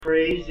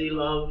crazy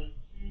love.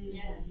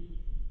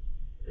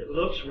 It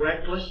looks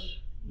reckless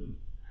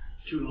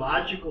to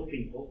logical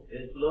people.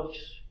 It looks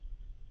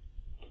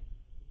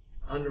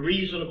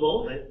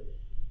unreasonable.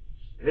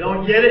 They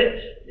don't get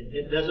it.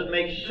 It doesn't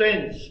make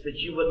sense that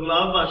you would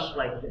love us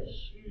like this.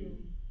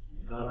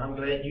 God, I'm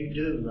glad you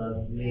do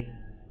love me.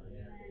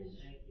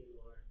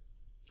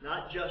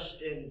 Not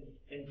just in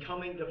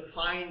coming to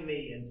find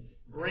me and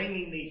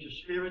bringing me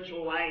to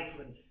spiritual life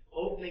and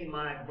opening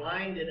my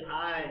blinded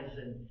eyes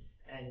and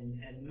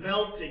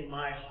melting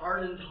my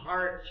hardened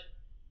heart.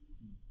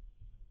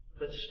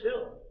 But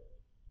still,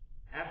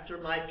 after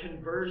my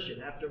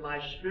conversion, after my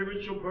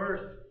spiritual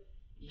birth,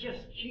 you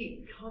just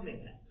keep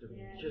coming after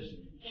me. You just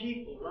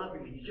keep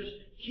loving me. You just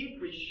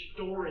keep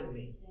restoring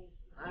me.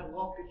 I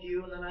walk with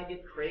you and then I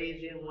get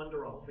crazy and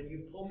wander off. And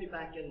you pull me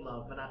back in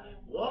love. And I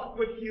walk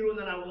with you and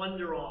then I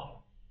wander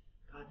off.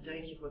 God,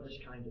 thank you for this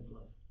kind of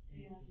love.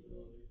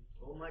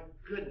 Oh my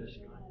goodness,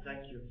 God,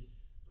 thank you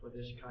for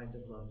this kind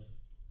of love.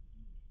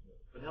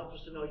 But help us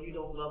to know you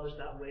don't love us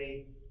that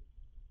way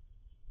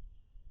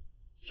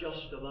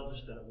just to love us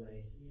that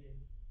way.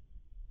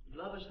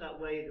 You love us that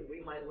way that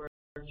we might learn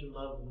to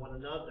love one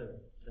another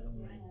that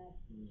way.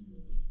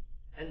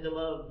 And to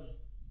love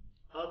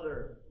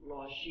other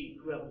lost sheep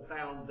who haven't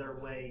found their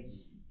way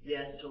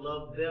yet, to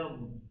love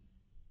them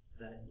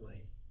that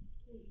way.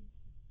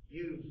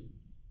 You've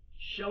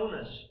shown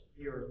us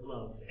your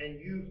love, and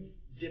you've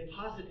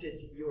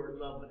deposited your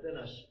love within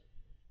us,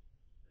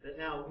 that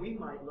now we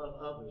might love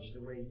others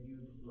the way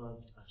you've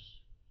loved us.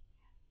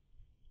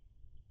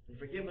 And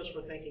forgive us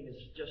for thinking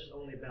it's just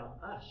only about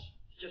us.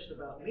 It's just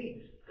about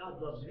me.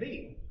 God loves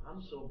me.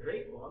 I'm so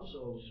grateful. I'm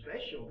so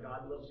special.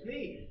 God loves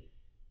me.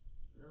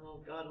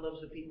 No, God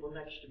loves the people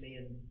next to me,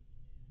 and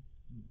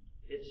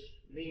it's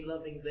me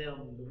loving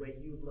them the way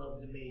you've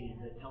loved me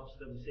that helps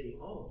them see,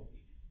 oh,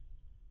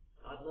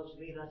 God loves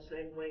me that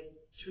same way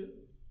too.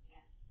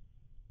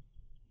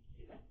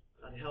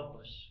 God, help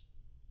us.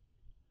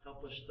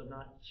 Help us to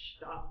not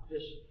stop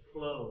this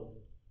flow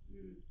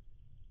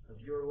of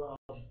your love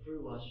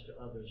through us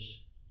to others,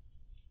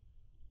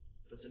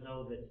 but to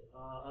know that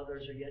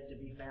others are yet to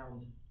be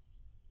found.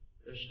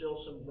 There's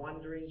still some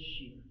wandering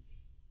sheep.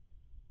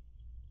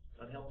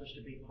 God, help us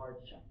to be part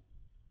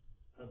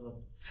of a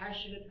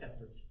passionate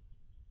effort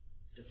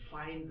to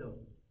find them.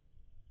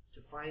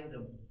 To find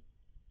them.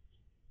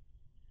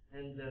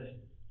 And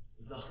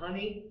the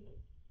honey,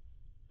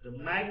 the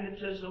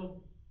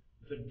magnetism,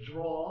 the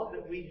draw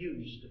that we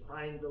use to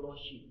find the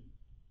lost sheep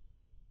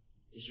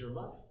is your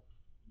love.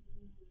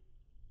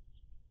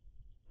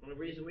 And the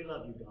reason we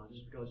love you, God,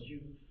 is because you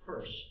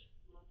first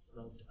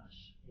loved us.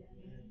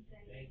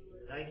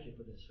 Thank you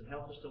for this. And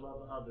help us to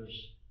love others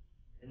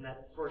in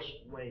that first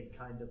way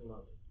kind of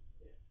love.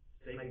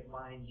 They may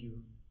find you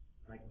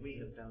like we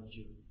have found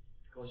you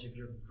because of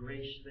your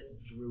grace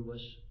that drew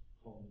us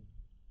home.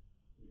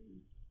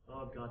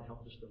 Oh, God,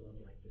 help us to love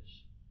like this.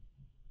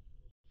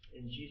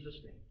 In Jesus'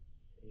 name,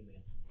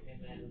 amen.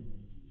 Amen.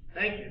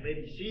 Thank you. You may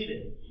be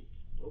seated.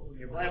 Open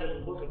your Bible to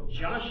the book of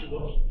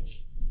Joshua.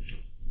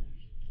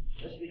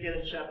 Let's begin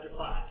in chapter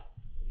 5.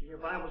 In your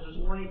Bibles this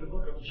morning, the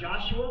book of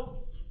Joshua.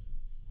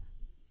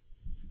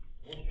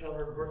 I want to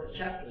cover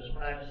chapters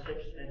 5, 6,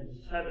 and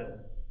 7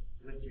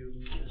 with you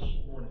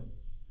this morning.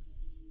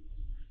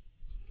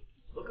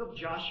 Book of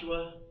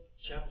Joshua,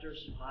 chapters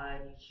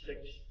 5, 6,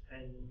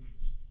 and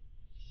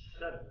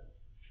 7.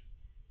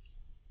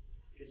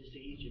 Good to see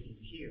each of you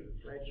here.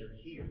 Glad you're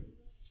here.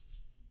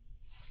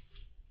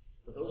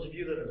 For those of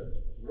you that are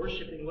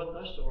worshiping with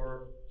us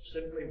or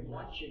simply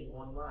watching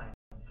online,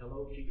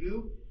 hello to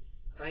you.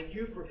 Thank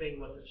you for being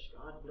with us.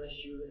 God bless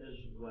you as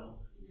well.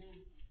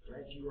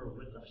 Glad you are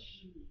with us.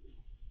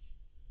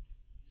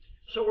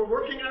 So we're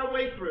working our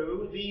way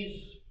through these,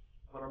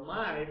 what are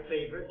my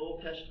favorite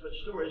Old Testament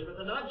stories, but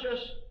they're not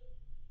just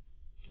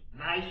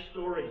nice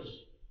stories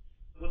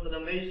with an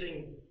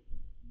amazing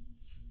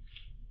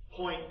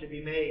point to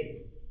be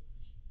made.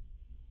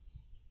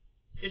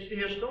 It's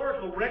the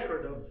historical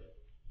record of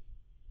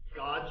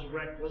God's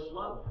reckless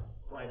love,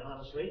 quite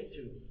honestly,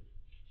 to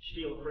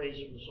steal a phrase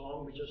from the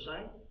song we just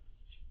sang.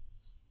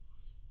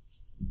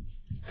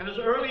 And as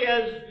early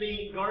as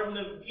the Garden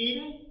of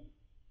Eden,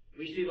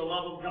 we see the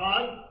love of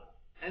God,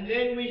 and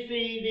then we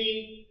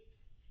see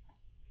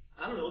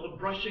the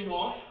brushing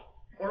off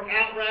or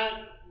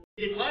outright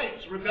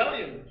defiance,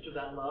 rebellion to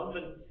that love.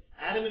 And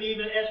Adam and Eve,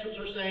 in essence,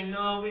 are saying,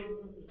 no,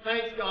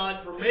 thanks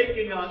God for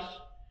making us.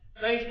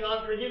 Thanks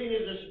God for giving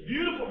us this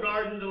beautiful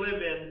garden to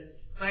live in.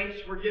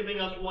 Thanks for giving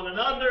us one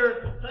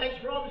another. Thanks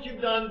for all that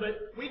you've done,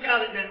 but we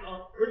got it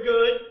now. We're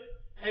good,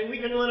 and we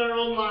can live our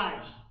own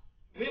lives.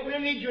 We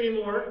don't need you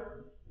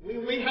anymore.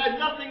 We had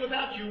nothing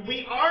without you.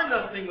 We are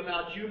nothing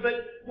without you,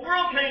 but we're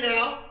okay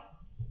now.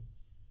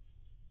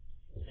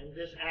 And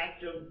this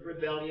act of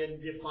rebellion,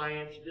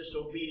 defiance,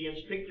 disobedience,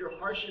 pick your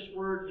harshest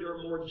word,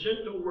 your more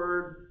gentle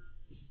word,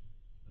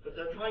 but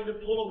they're trying to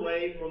pull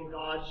away from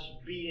God's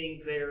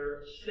being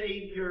their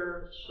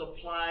Savior,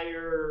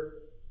 supplier,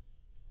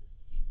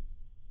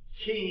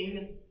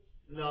 King.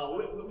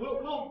 No,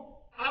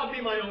 I'll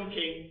be my own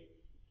king.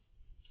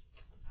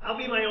 I'll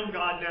be my own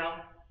God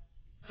now.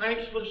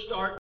 Thanks for the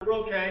start. We're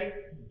okay.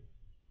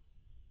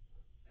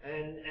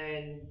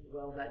 And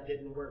well, that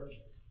didn't work.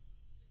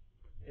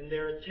 In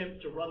their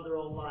attempt to run their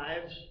own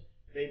lives,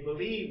 they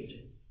believed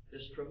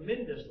this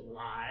tremendous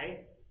lie,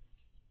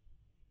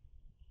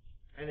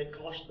 and it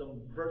cost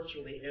them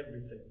virtually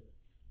everything.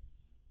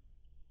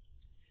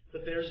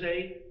 But there's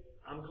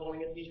I'm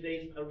calling it these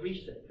days a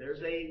reset.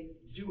 There's a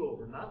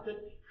do-over. Not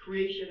that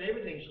creation,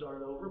 everything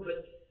started over,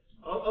 but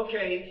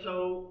okay,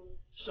 so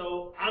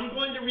I'm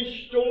going to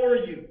restore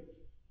you.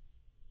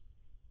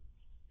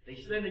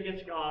 They sinned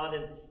against God,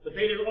 but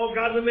they didn't, oh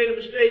God, we made a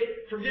mistake.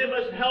 Forgive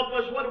us, help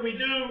us, what do we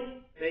do?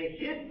 They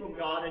hid from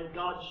God, and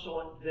God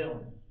sought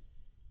them.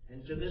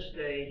 And to this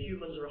day,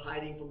 humans are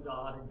hiding from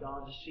God, and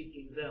God is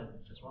seeking them.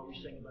 That's why we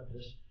sing about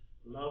this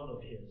love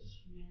of His.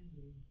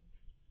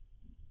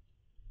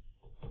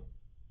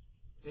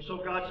 And so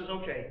God says,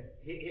 okay,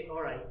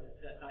 all right,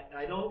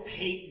 I don't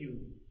hate you,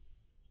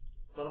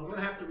 but I'm going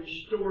to have to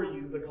restore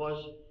you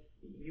because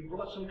you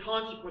brought some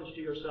consequence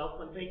to yourself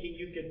when thinking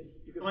you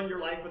could run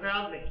your life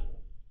without me.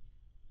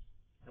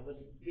 It would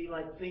be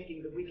like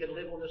thinking that we could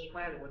live on this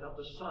planet without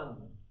the sun.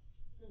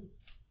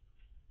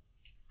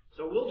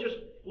 So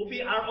we'll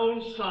be our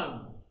own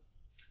sun.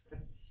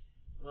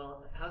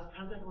 Well,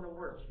 how's that going to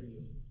work for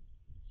you?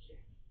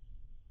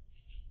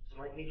 It's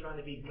like me trying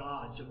to be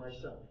God to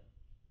myself.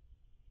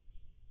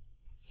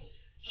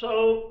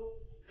 So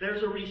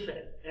there's a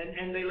reset.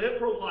 And they live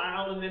for a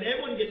while, and then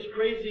everyone gets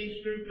crazy,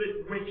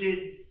 stupid,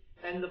 wicked,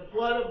 and the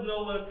flood of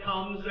Noah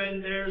comes,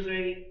 and there's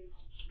a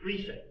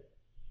reset.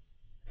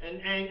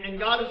 And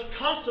God is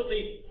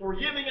constantly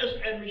forgiving us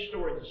and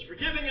restoring us,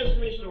 forgiving us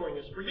and restoring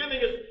us, forgiving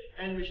us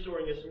and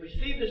restoring us. And we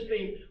see this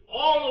theme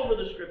all over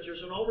the Scriptures,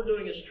 and all we're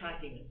doing is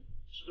tracking it,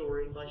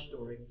 story by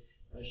story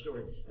by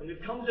story. And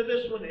we've come to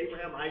this one: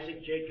 Abraham,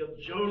 Isaac, Jacob,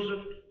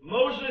 Joseph,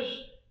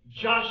 Moses,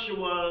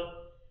 Joshua.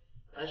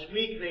 Last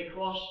week they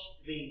crossed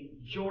the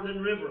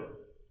Jordan River.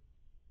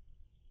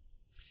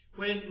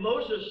 When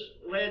Moses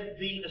led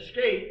the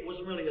escape, it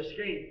wasn't really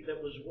escape,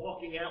 that was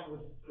walking out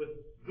with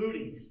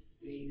booty.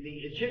 The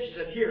Egyptians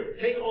said, here,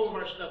 take all of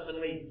our stuff and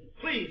leave.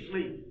 Please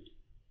leave.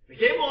 They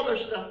gave all their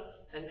stuff,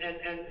 and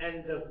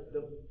the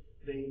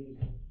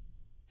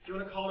if you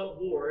want to call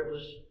it war, it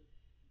was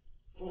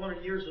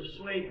 400 years of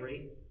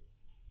slavery.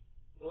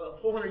 Well,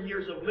 400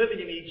 years of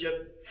living in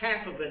Egypt,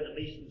 half of it at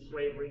least in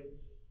slavery.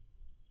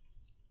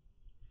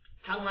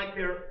 Kind of like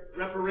their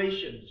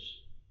reparations.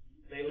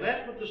 They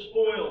left with the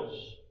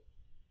spoils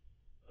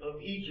of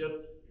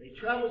Egypt. They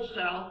traveled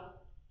south,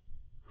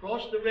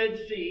 crossed the Red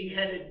Sea,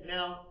 headed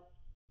now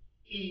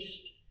east.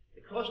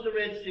 They crossed the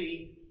Red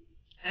Sea,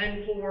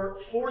 and for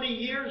 40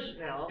 years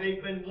now,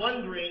 they've been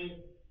wandering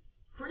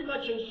pretty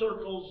much in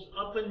circles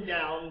up and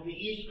down the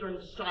eastern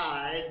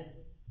side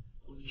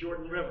of the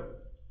Jordan River.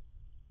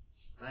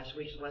 Last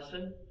week's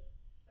lesson,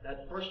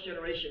 that first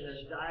generation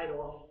has died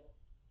off.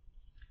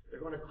 They're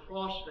going to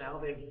cross now.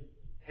 They've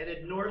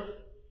headed north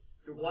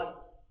to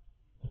what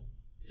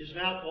is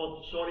now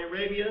called Saudi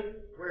Arabia,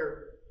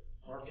 where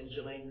Mark and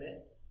Jelaine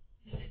met.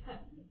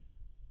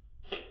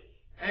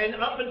 And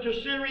up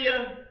into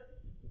Syria,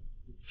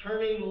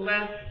 turning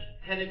left,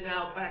 headed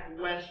now back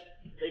west.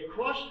 They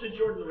crossed the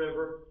Jordan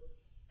River,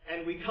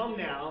 and we come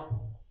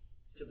now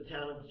to the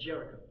town of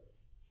Jericho.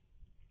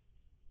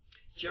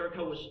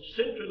 Jericho was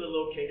centrally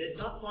located,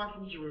 not far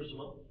from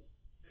Jerusalem,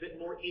 a bit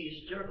more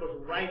east. Jericho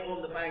is right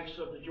on the banks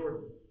of the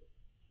Jordan.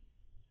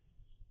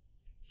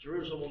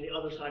 Jerusalem on the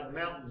other side of the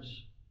mountains.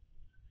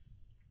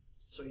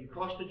 So you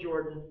cross the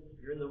Jordan,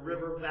 you're in the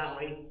river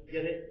valley,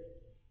 get it?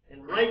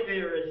 And right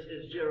there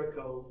is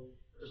Jericho.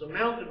 There's a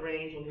mountain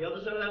range. On the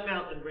other side of that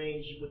mountain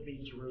range would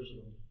be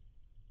Jerusalem.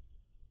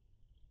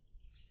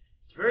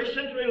 It's very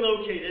centrally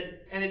located,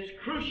 and it's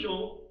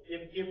crucial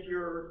if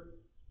you're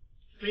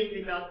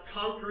thinking about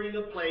conquering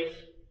a place.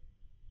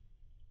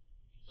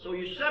 So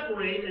you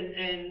separate,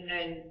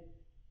 and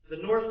the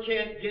north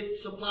can't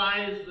get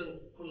supplies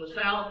from the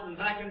south and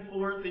back and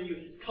forth, and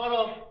you cut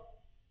off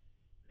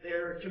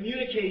their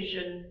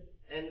communication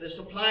and the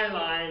supply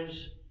lines,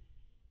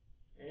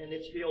 and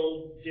it's the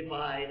old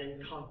divide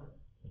and conquer.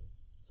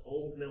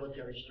 Old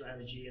military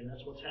strategy, and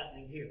that's what's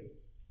happening here.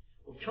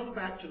 We'll come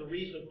back to the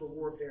reason for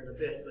warfare in a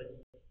bit,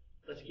 but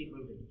let's keep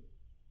moving.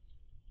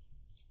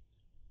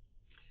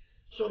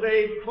 So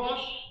they've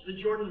crossed the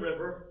Jordan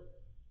River,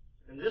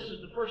 and this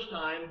is the first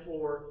time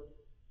for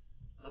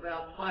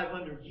about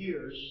 500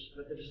 years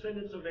that the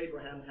descendants of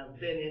Abraham have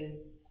been in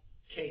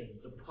Canaan,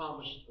 the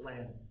promised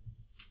land.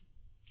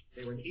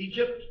 They were in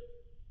Egypt,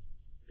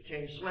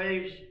 became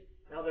slaves,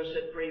 now they're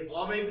set free.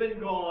 While they've been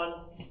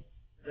gone,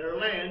 their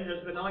land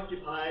has been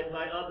occupied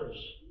by others.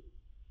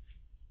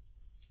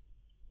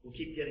 We'll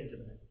keep getting to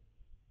that.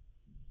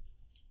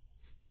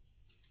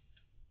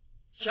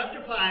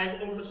 Chapter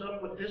 5 opens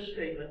up with this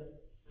statement,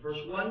 verse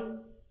 1.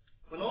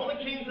 When all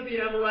the kings of the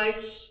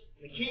Amorites,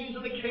 the kings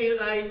of the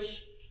Canaanites,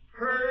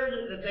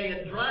 heard that they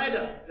had dried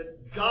up,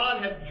 that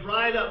God had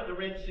dried up the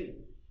Red Sea.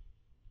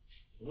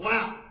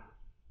 Wow!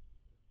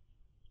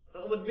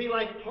 It would be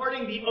like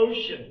parting the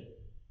ocean.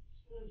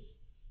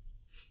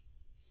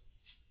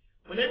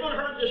 When everyone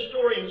heard this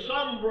story, and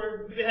some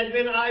had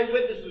been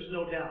eyewitnesses,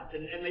 no doubt,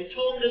 and they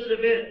told this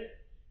event,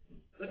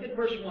 look at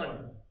verse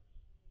 1.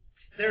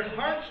 Their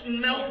hearts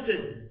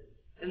melted,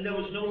 and there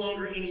was no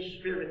longer any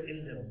spirit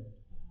in them.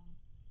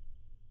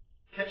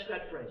 Catch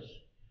that phrase.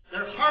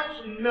 Their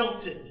hearts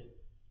melted,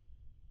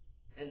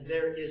 and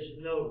there is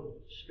no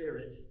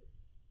spirit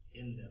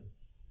in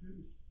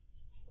them.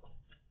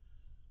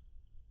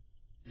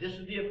 This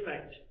is the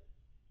effect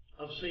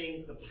of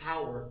seeing the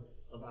power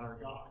of our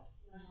God.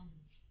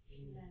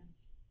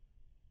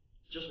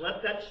 Just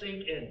let that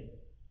sink in.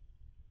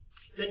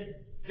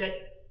 That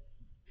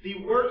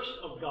the works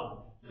of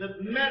God, the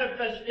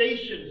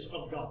manifestations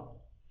of God,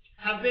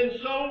 have been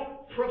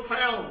so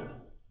profound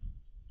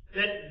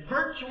that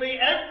virtually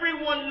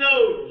everyone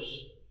knows,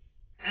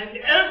 and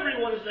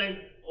everyone is saying,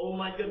 oh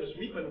my goodness,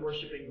 we've been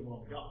worshiping the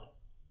wrong God.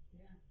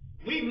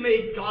 We've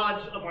made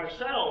gods of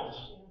ourselves.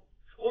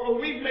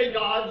 Or we've made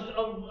gods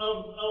of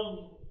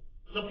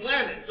the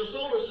planet, the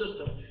solar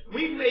system.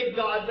 We've made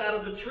gods out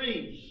of the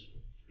trees.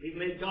 We've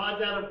made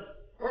gods out of,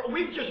 or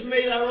we've just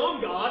made our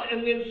own God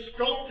and then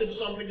sculpted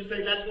something to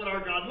say that's what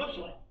our God looks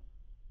like.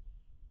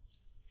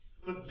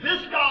 But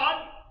this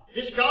God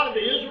of the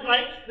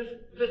Israelites,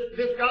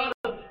 this God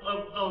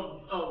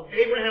of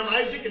Abraham,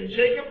 Isaac, and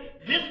Jacob,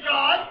 this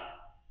God,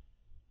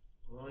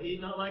 well,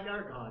 he's not like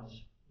our gods.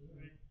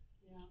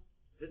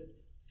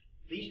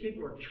 These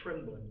people are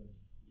trembling.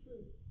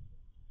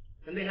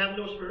 And they have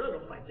no spirit.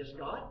 Don't fight this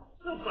God.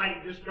 Don't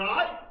fight this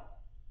God.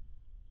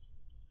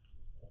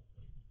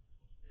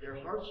 Their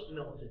hearts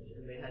melted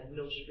and they had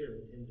no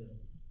spirit in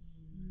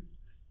them.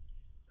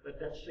 Let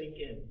that sink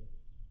in.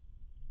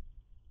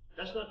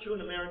 That's not true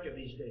in America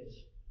these days.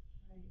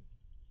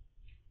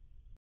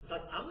 In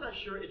fact, I'm not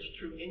sure it's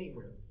true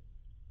anywhere.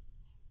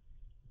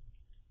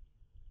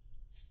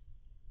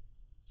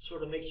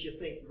 Sort of makes you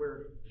think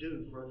we're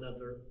due for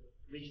another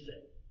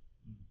reset.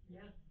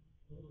 Yeah.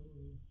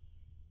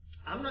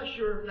 I'm not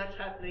sure if that's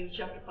happening.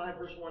 Chapter 5,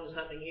 verse 1 is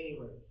happening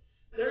anywhere.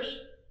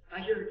 I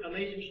hear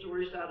amazing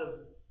stories out of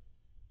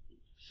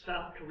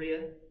South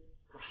Korea,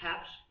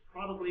 perhaps,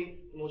 probably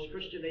the most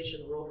Christian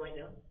nation in the world right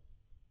now.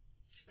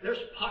 There's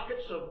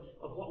pockets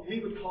of what we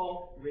would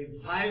call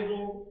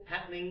revival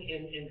happening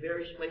in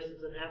various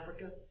places in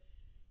Africa.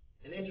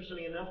 And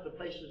interestingly enough, the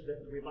places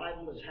that the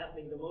revival is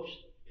happening the most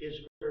is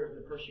where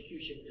the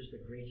persecution is the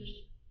greatest.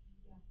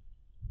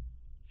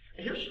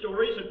 I hear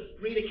stories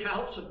and read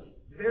accounts of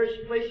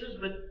various places,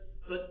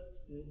 but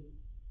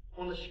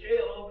on the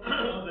scale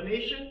of the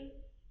nation,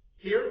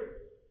 here,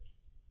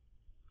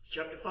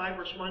 chapter 5,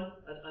 verse 1,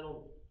 I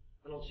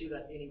don't see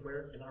that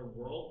anywhere in our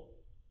world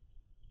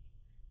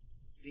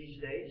these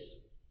days.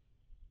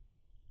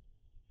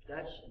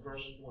 That's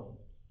verse 1.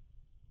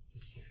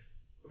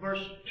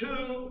 Verse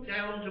 2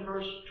 down to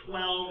verse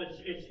 12,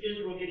 it's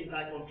Israel getting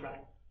back on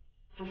track.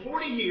 For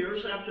 40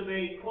 years after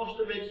they crossed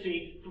the Red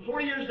Sea, for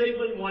 40 years they've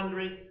been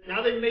wandering.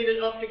 Now they've made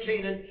it up to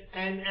Canaan,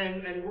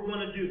 and we're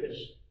going to do this.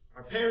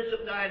 Our parents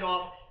have died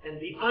off, and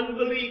the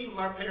unbelief of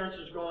our parents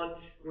is gone.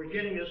 We're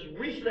getting this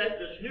reset,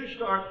 this new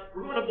start.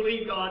 We're going to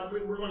believe God.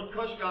 We're going to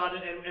trust God,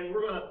 and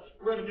we're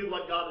going to do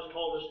what God has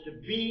called us to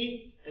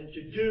be and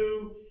to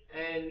do.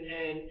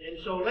 And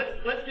so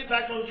let's get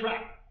back on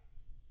track.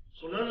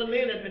 So none of the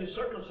men had been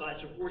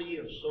circumcised for 40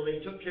 years, so they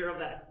took care of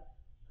that.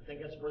 I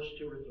think that's verse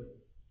 2 or 3.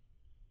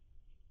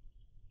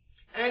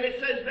 And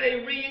it says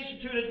they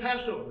reinstituted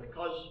Passover,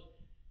 because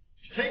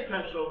to take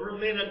Passover, the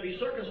men had to be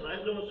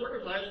circumcised. No one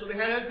circumcised, so they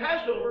had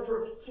Passover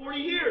for 40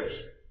 years.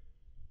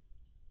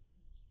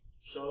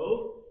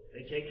 So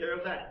they take care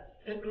of that.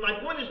 And my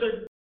point is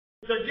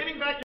they're getting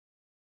back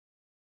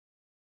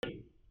to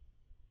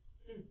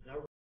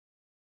now,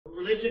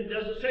 religion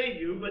doesn't save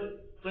you,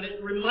 but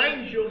it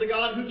reminds you of the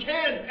God who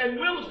can and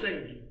will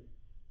save you.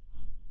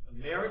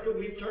 America,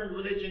 we've turned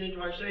religion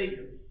into our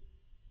Savior.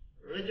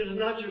 Religion is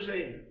not your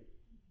Savior.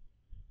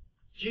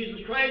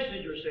 Jesus Christ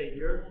is your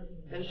Savior,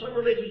 and some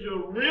religions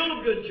do a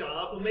real good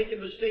job of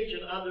making the distinction,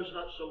 others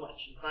not so much.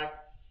 In fact,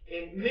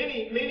 in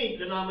many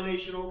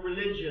denominational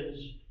religions,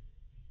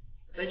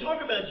 they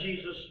talk about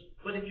Jesus,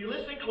 but if you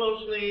listen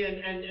closely,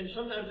 and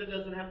sometimes it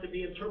doesn't have to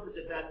be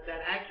interpreted that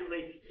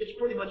accurately, it's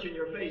pretty much in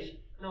your face.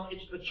 No,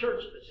 it's the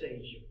church that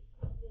saves you.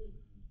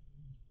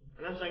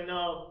 And I'm saying,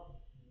 no,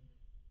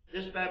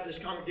 this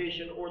Baptist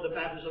congregation or the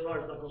Baptist of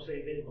ours is not going to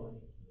save anybody.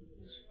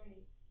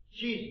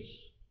 Jesus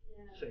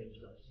saves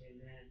us.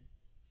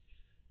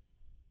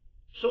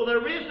 So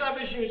they're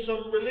reestablishing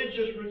some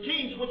religious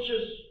routines, which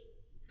is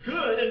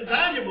good and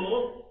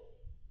valuable,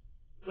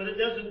 but it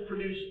doesn't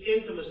produce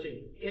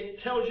intimacy.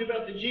 It tells you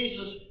about the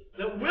Jesus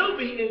that will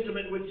be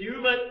intimate with you,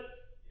 but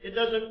it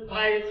doesn't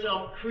by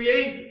itself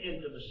create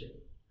intimacy.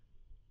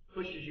 It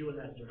pushes you in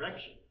that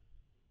direction.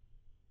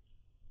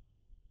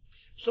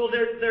 So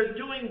they're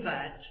doing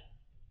that.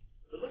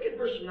 But look at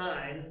verse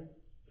 9.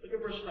 Look at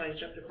verse 9,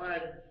 chapter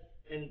 5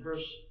 and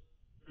verse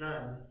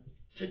 9.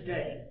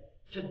 Today,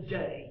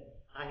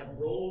 I have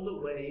rolled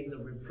away the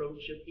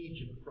reproach of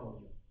Egypt from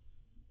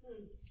you.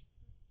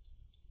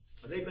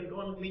 They've been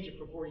going from Egypt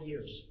for 40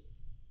 years.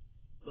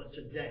 But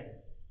today,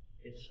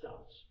 it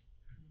stops.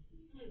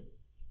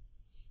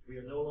 We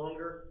are no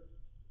longer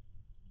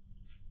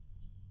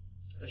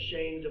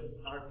ashamed of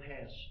our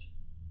past.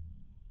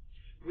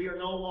 We are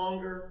no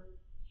longer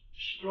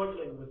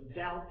struggling with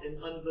doubt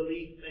and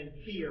unbelief and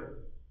fear.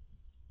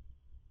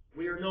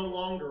 We are no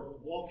longer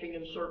walking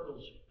in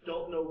circles,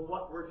 don't know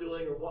what we're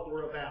doing or what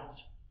we're about.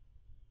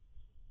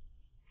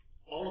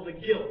 All of the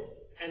guilt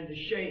and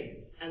the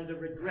shame and the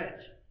regret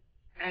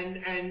and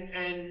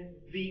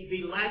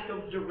the lack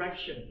of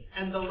direction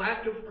and the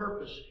lack of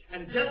purpose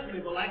and definitely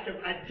the lack of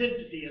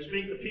identity as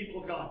being the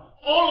people of God.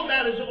 All of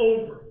that is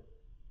over.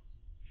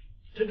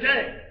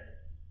 Today,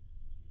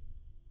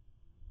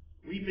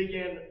 we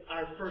begin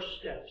our first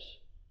steps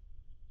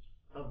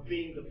of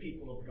being the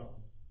people of God.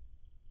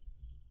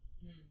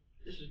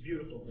 This is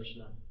beautiful, verse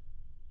 9.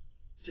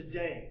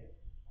 Today,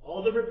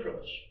 all the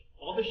reproach,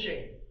 all the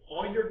shame,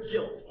 all your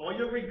guilt, all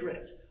your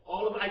regret,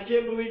 all of, I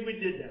can't believe we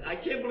did that. I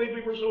can't believe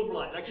we were so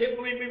blind. I can't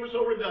believe we were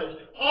so rebellious.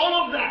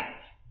 All of that,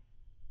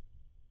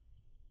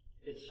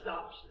 it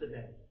stops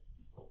today.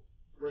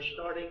 We're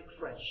starting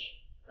fresh.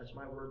 That's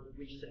my word,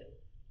 reset.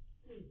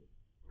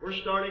 We're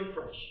starting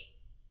fresh.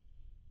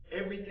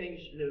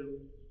 Everything's new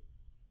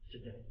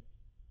today.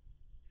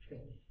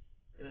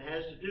 And it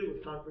has to do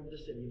with conquering the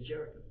city of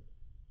Jericho.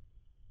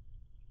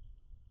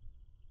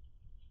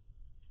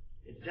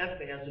 It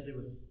definitely has to do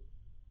with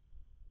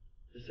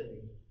the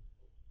city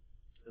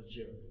of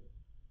Jericho.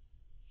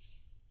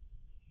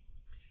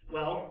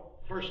 Well,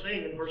 first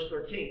thing in verse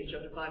 13,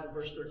 chapter 5 and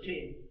verse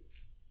 13,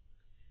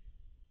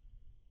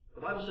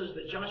 the Bible says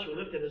that Joshua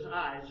lifted his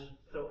eyes,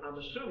 so I'm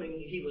assuming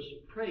he was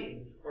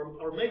praying,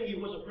 or maybe he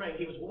wasn't praying.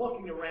 He was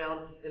walking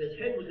around and his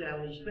head was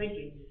down and he's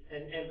thinking,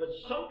 but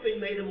something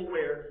made him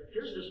aware.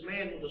 Here's this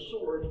man with a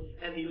sword,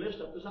 and he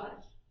lifts up his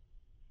eyes.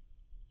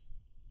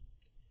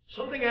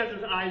 Something has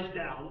his eyes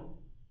down.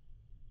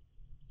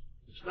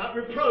 It's not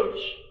reproach,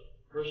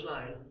 verse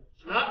 9.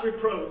 It's not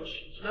reproach.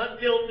 It's not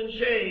guilt and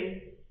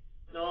shame.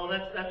 No,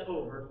 that's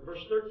over. Verse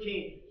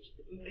 13,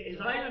 his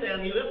eyes are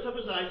down. He lifts up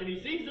his eyes and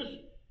he sees this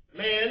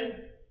man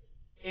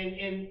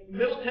in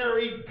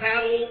military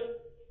battle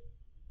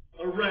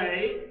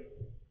array,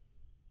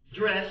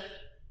 dress.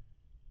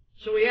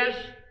 So he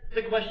asks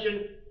the question,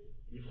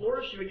 are you for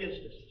us or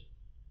against us?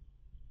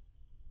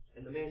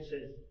 And the man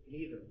says,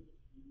 neither.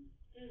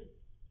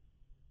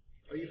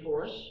 Are you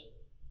for us?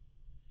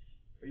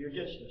 Or are you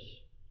against us?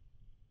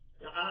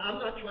 Now, I'm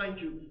not trying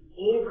to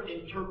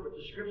over-interpret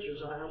the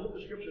Scriptures. I want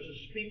the Scriptures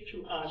to speak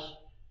to us.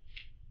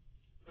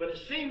 But it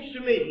seems to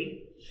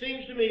me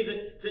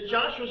that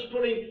Joshua's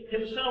putting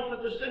himself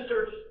at the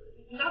center.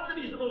 Not that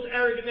he's the most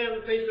arrogant man on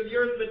the face of the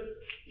earth, but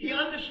he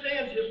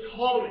understands his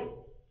calling.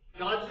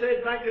 God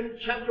said back in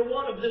chapter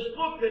 1 of this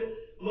book that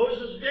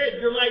Moses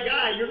did, you're my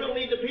guy, you're going to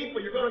lead the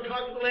people, you're going to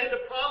conquer the land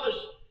of promise.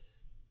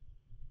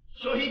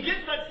 So he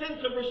gets that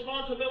sense of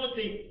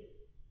responsibility.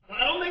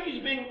 I don't think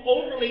he's being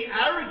overly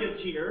arrogant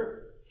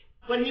here,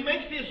 but he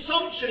makes the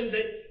assumption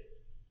that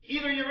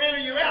either you're in or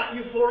you're out.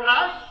 You for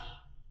us,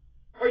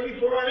 or you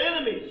for our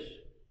enemies?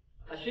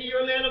 I see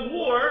you're a man of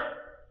war.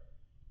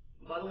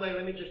 By the way,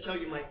 let me just tell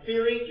you my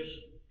theory,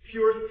 just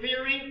pure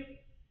theory.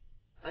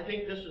 I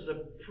think this is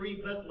a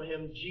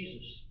pre-Bethlehem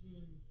Jesus.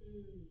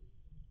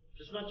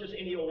 It's not just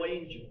any old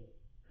angel,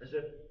 as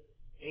if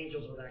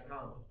angels are that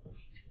common.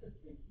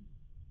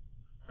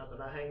 Not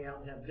that I hang out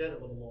and have dinner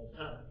with them all the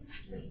time.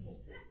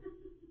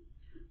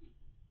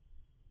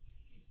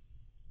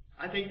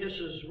 I think this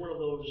is one of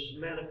those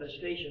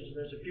manifestations, and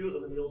there's a few of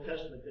them in the Old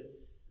Testament,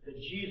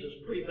 that Jesus,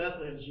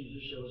 pre-Bethlehem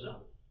Jesus, shows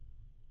up.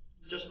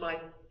 Just my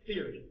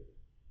theory.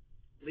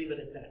 Leave it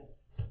at that.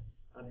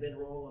 I've been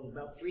wrong on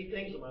about 3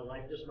 things in my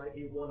life. This might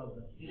be one of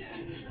them.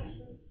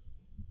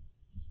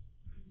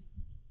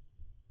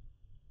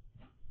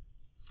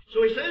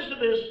 So he says to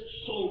this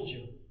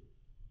soldier,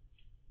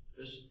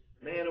 this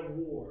man of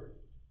war,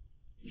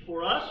 you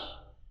for us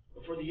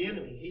or for the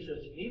enemy? He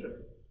says,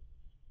 neither.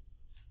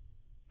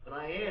 But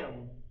I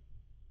am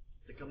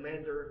the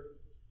commander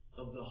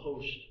of the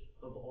host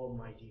of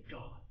Almighty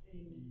God.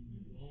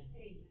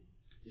 Amen.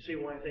 You see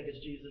why I think it's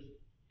Jesus?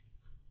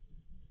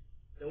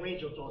 No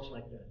angel talks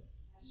like that.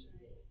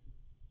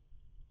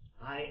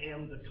 I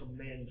am the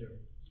commander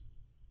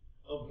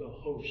of the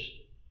host.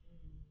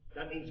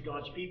 That means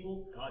God's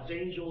people, God's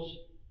angels.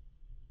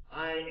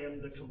 I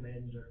am the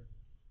commander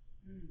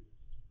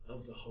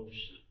of the host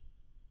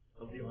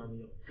of the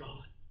army of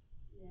God.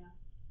 Yeah.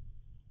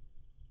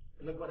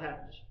 And look what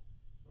happens.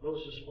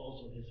 Moses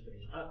falls on his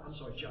face. I'm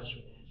sorry,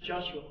 Joshua.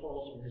 Joshua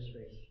falls on his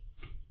face.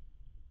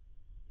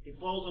 He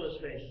falls on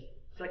his face.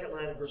 Second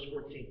line of verse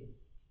 14.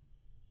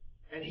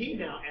 And he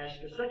now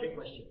asks a second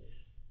question.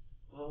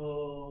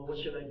 Oh, what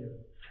should I do?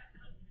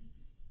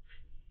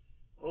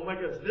 Oh my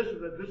goodness, this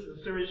is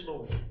a serious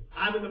moment.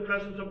 I'm in the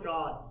presence of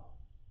God.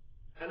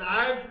 And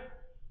I've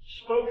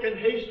spoken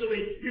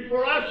hastily. You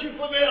for us, you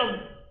for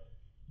them.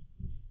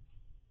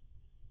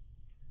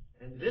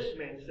 And this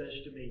man says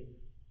to me,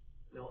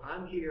 no,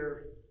 I'm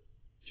here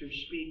to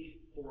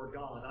speak for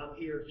God. I'm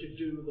here to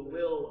do the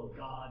will of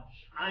God.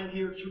 I'm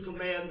here to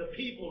command the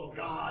people of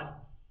God.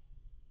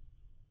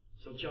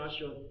 So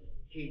Joshua,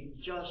 he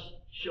just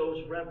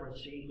shows reverence.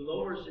 He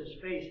lowers his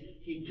face.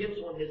 He gets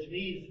on his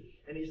knees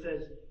and he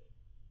says,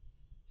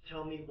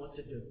 tell me what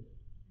to do.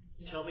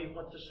 Tell me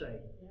what to say.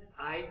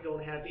 I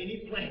don't have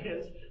any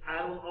plans. I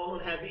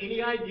don't have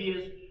any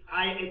ideas.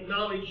 I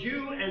acknowledge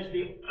you as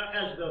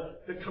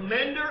the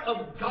commander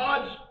of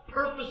God's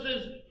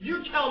purposes.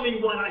 You tell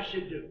me what I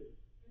should do.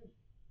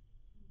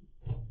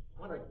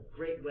 What a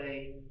great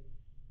way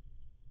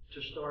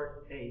to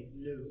start a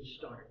new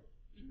start.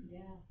 Yeah.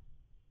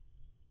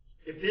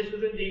 If this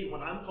is indeed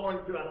what I'm calling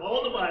throughout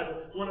all the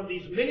Bible, one of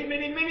these many,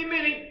 many, many,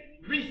 many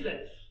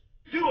resets,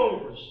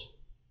 do-overs.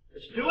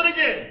 Let's do it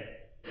again.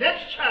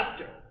 Next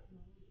chapter.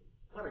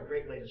 What a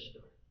great way to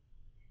start.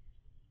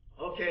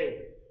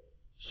 Okay,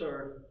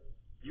 sir,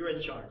 you're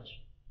in charge.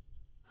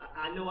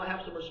 I know I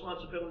have some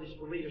responsibilities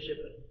for leadership,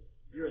 but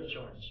you're in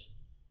charge.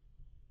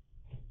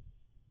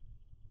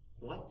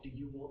 What do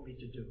you want me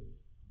to do?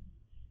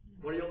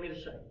 What do you want me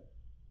to say?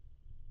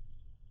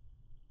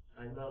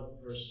 I love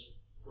verse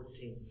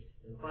 14.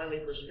 And finally,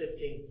 verse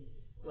 15.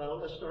 Well,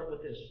 let's start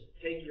with this.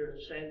 Take your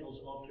sandals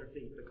off your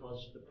feet, because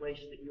the place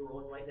that you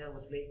are on right now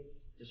with me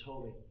is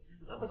holy.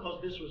 Not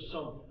because this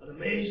was an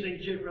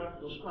amazing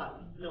geographical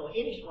spot. No,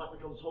 any spot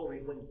becomes holy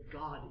when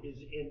God is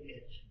in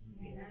it.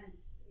 Amen.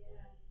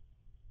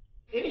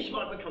 Any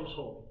spot becomes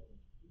holy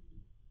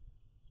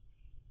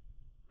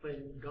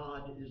when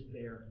God is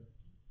there.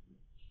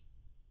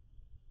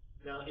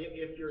 Now,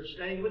 if you're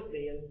staying with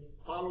me and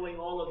following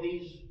all of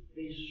these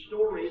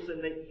stories,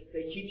 and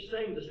they keep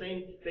saying the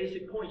same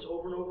basic points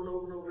over and over and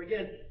over and over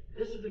again,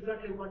 this is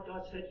exactly what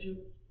God said to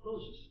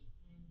Moses.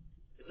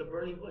 It's a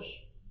burning bush.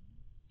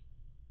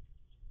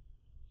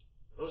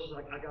 Moses is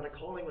like, I got a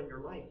calling on your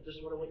life. This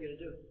is what I want you to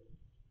do.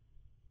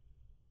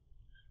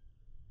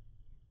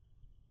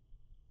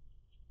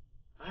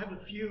 I have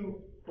a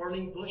few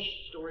burning bush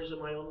stories in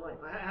my own life.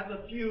 I have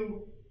a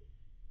few.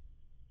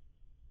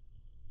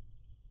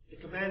 The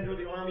commander of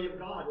the army of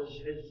God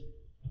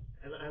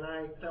and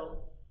I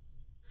felt,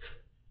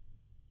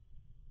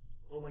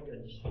 oh my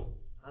goodness,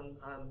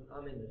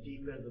 I'm in the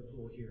deep end of the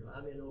pool here.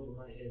 I'm in over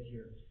my head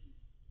here.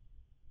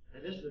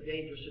 And this is a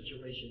dangerous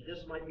situation.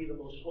 This might be the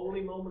most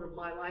holy moment of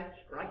my life,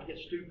 or I could get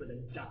stupid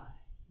and die.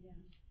 Yeah.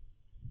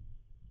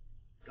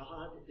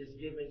 God is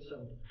giving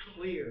some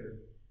clear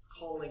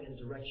calling and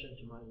direction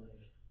to my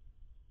life.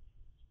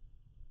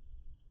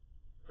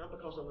 Not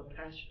because I'm a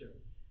pastor,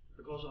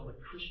 because I'm a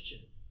Christian.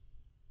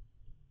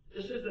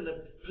 This isn't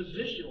a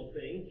positional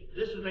thing.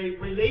 This is a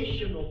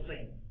relational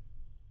thing.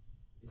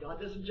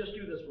 God doesn't just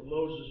do this for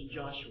Moses and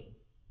Joshua.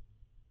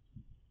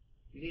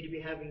 You need to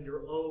be having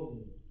your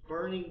own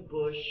burning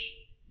bush,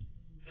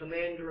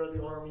 commander of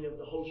the army of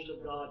the host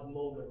of God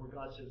moment where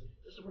God says,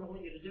 this is what I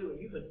want you to do, and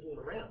you've been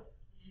fooling around.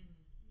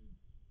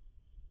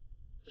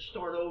 Let's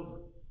start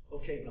over.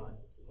 Okay, God.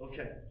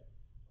 Okay.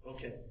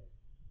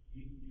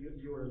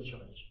 You are in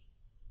charge.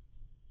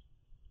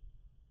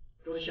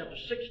 Go to chapter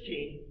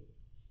 16.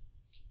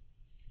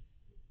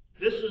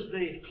 This is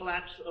the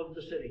collapse of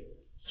the city.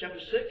 Chapter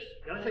 6.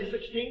 Did I say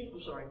 16?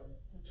 I'm sorry.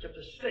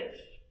 Chapter 6.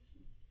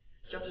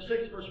 Chapter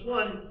 6, verse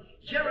 1.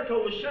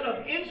 Jericho was shut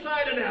up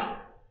inside and out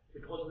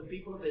because of the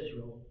people of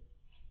Israel.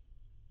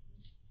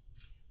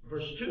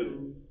 Verse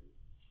 2.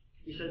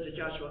 He said to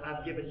Joshua,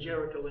 I've given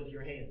Jericho into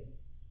your hand.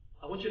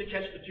 I want you to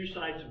catch the two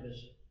sides of this.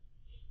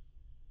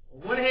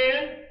 On one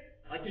hand,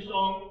 like you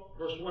saw,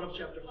 verse 1 of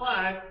chapter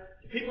 5,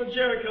 the people of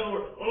Jericho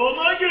were, oh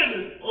my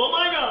goodness, oh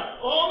my God,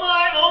 oh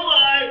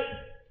my.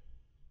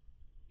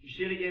 You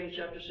see it again in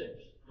chapter 6,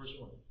 verse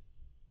 1.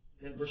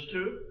 Then verse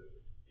 2,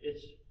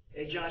 it's,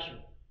 hey Joshua,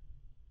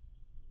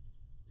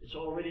 it's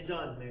already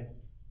done, man.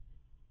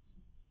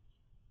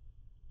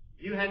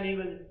 You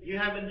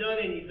haven't done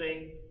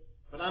anything,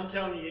 but I'm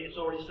telling you, it's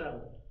already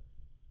settled.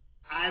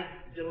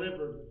 I've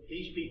delivered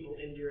these people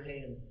into your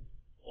hand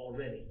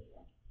already.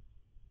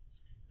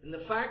 And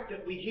the fact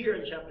that we hear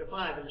in chapter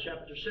 5 and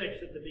chapter 6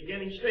 at the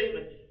beginning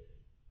statement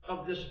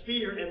of this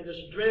fear and this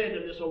dread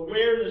and this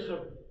awareness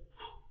of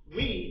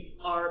we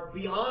are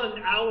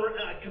beyond our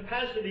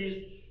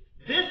capacities,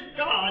 this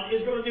God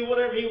is going to do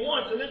whatever He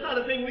wants, and there's not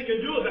a thing we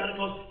can do about it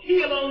because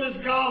He alone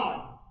is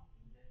God.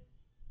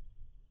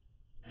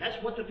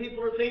 That's what the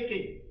people are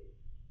thinking.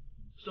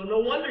 So no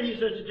wonder He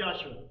says to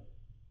Joshua,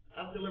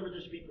 I've delivered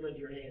this people into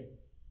your hand.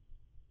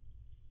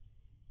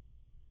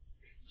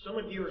 Some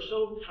of you are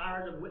so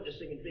tired of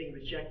witnessing and being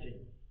rejected.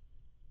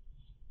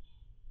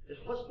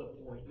 What's the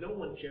point? No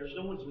one cares.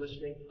 No one's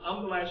listening.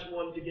 I'm the last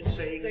one to get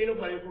saved. Ain't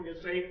nobody else going to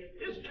get saved.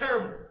 It's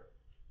terrible.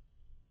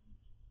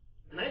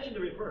 Imagine the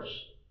reverse.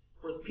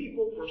 Where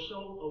people were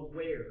so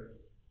aware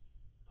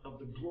of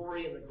the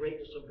glory and the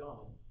greatness of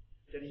God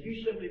that if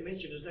you simply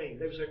mention His name,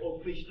 they would say, oh,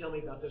 please tell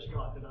me about this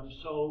God that I'm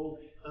so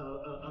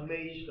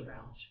amazed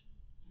about.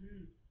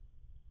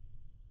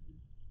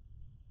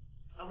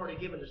 I've already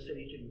given the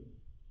city to you.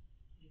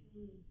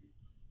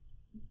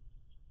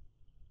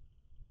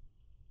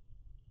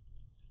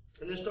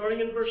 And then starting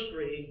in verse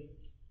 3,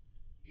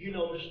 you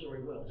know this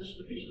story well. This is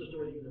the piece of the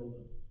story that you know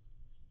well.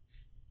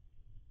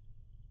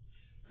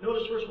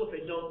 Notice first what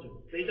they don't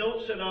do. They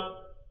don't set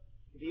up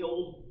the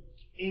old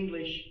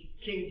English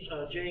King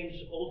James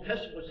Old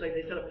Testament would say,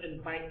 they set up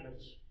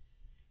embankments.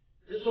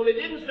 So they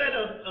didn't set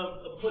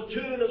a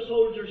platoon of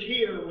soldiers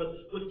here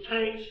with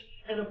tanks,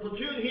 and a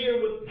platoon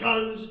here with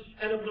guns,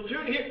 and a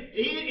platoon here.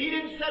 He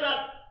didn't set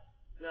up.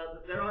 Now,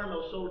 there are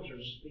no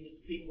soldiers. These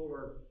people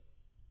were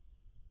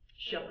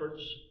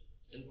shepherds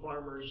and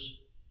farmers.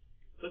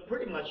 But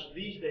pretty much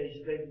these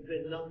days, they've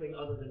been nothing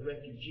other than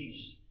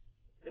refugees.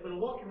 They've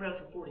been walking around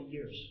for 40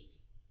 years,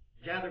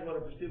 gathering what I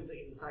presume,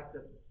 in fact,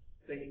 that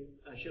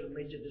I should have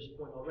mentioned this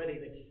point already,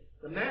 that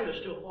the manna is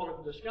still falling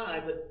from the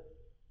sky, but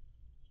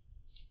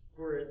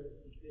we're in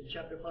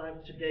chapter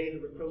 5, today the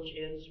reproach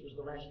ends, was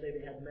the last day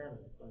they had manna,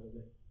 by the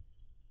way.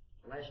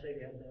 The last day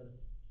they had manna.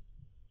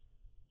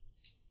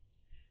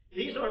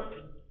 These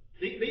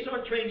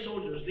aren't trained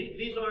soldiers.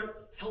 These aren't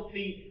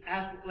healthy,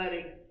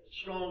 athletic,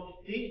 strong.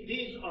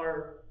 These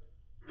are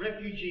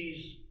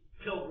refugees,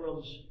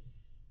 pilgrims,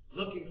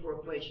 looking for a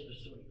place to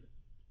sleep.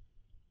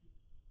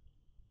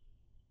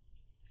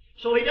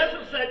 So he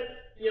doesn't set,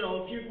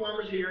 a few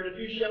farmers here and a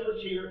few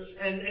shepherds here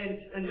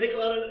and make a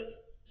lot of,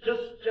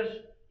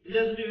 he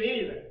doesn't do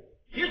any of that.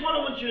 Here's what I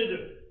want you to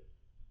do.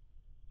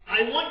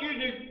 I want you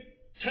to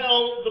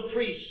tell the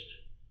priest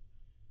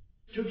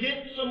to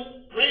get some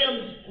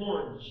ram's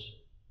horns.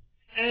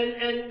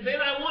 And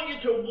then I want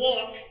you to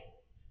walk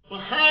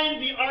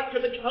behind the Ark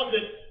of the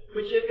Covenant,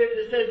 which if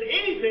it says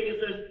anything, it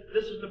says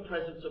this is the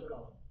presence of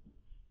God.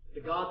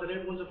 The God that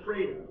everyone's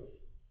afraid of.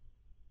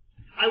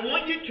 I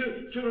want you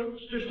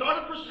to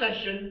start a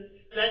procession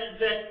that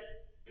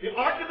the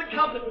Ark of the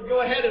Covenant would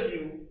go ahead of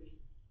you.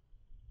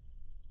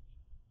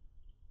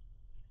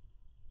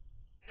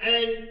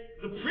 And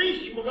the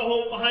priest will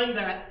go behind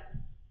that.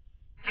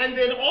 And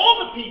then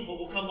all the people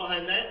will come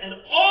behind that. And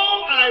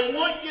all I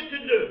want you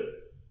to do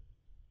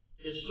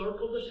is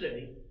circle the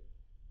city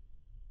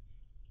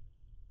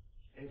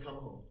and come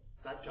home.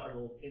 Back to our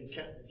little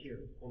encampment here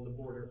on the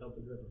border of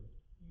the river.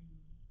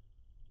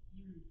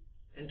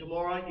 And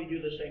tomorrow you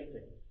do the same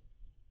thing.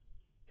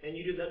 And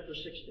you do that for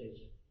 6 days.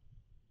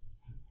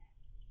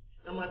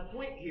 Now my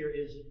point here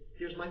is,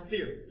 here's my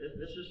theory.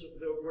 This is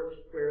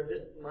where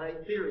my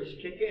theories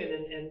kick in,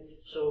 and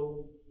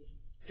so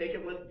take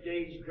it with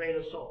Dave's grain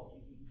of salt.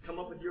 Come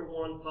up with your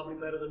one, probably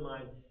better than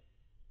mine.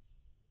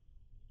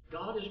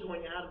 God is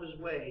going out of his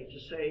way to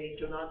say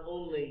to not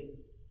only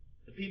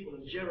the people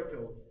in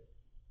Jericho,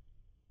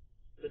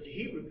 but the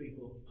Hebrew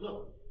people,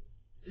 look,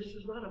 this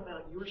is not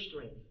about your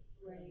strength.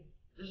 Right.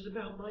 This is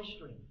about my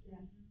strength. Yeah.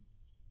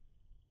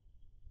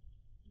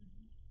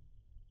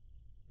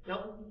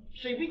 Now,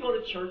 see, we go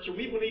to church and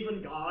we believe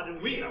in God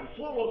and we are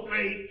full of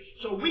faith,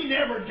 so we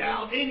never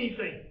doubt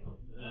anything.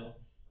 Well,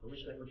 I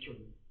wish that were true.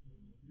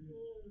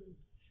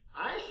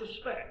 I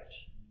suspect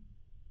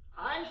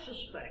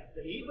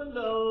that even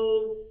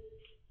though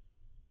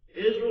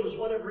Israel is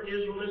whatever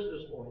Israel is at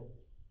this point,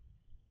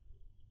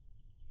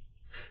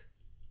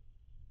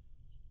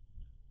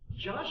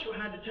 Joshua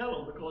had to tell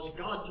them, because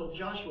God told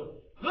Joshua,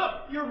 look,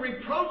 your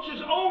reproach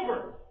is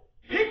over.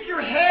 Pick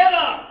your head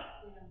up.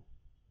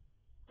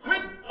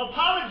 Quit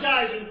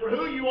apologizing for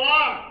who you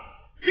are.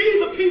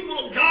 Be the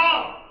people of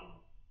God.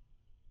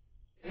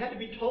 They had to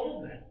be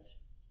told that.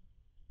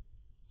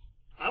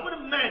 I would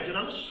imagine,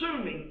 I'm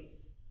assuming,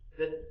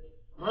 that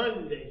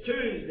Monday,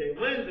 Tuesday,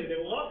 Wednesday,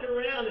 they're walking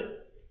around and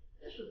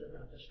this is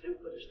about the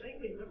stupidest thing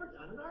we've ever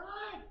done in our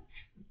life.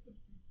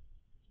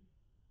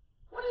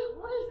 What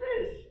is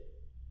this?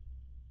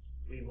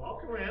 We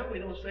walk around, we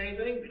don't say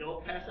anything, we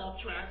don't pass out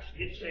tracts,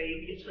 get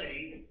saved, get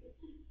saved.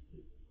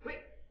 Wait,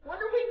 what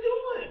are we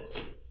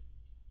doing?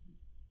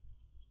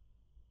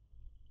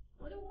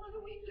 What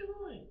are we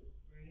doing?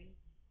 Right.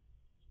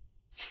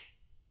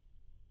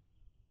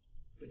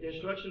 But the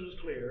instruction was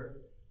clear.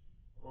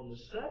 On the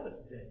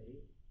seventh day,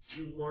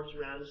 you march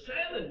around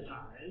 7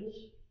 times.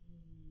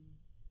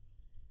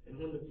 And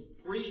when the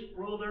priests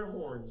blow their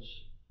horns,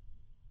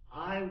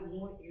 I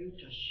want you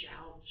to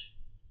shout.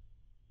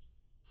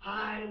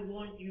 I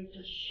want you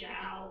to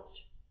shout.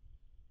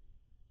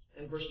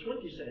 And verse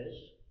 20 says,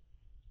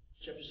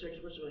 chapter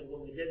 6, verse 20,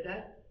 when they did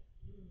that,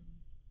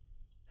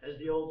 as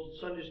the old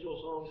Sunday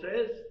school song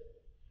says,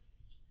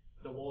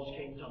 the walls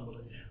came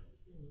tumbling down.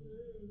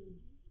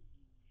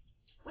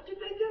 What did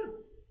they do?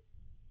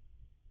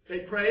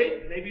 They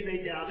prayed. Maybe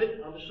they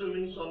doubted. I'm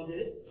assuming some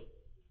did.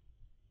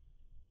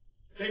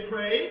 They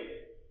prayed.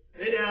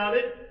 They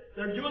doubted.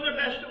 They're doing their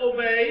best to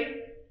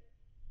obey.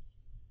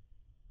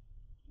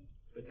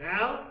 But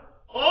now,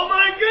 oh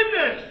my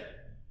goodness!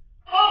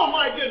 Oh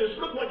my goodness,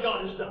 look what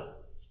God has done.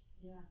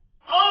 Yeah.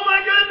 Oh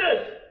my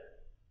goodness!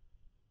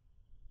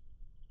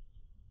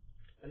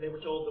 And they were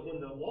told that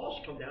when the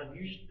walls come down,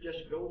 you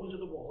just go into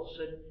the walls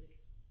and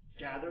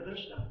gather their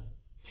stuff.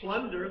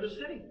 Plunder the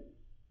city.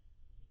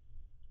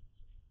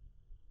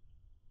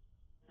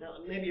 Now,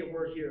 maybe a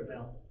word here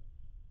about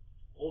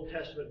Old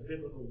Testament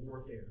biblical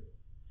warfare.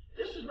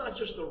 This is not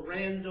just a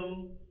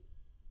random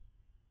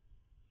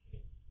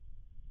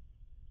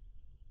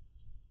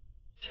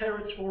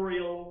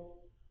territorial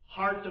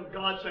heart of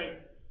God saying,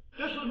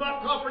 this is my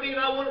property and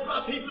I want it for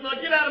my people,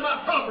 now get out of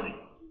my property.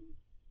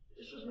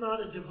 This is not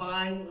a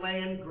divine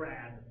land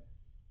grab.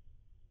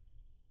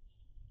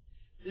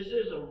 This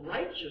is a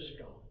righteous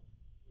God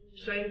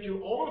saying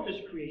to all of His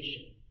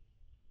creation,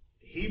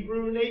 the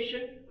Hebrew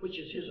nation, which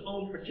is His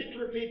own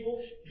particular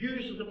people,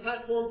 used as a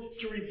platform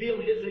to reveal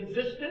His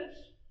existence.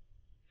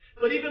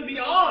 But even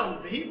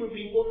beyond the Hebrew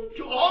people,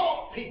 to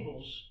all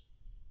peoples,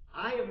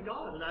 I am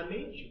God and I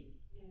made you.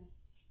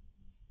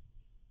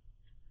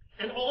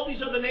 And all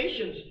these other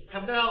nations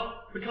have now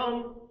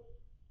become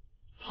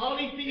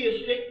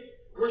polytheistic,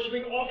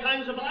 worshiping all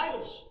kinds of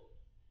idols.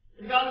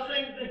 And God is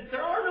saying,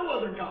 there are no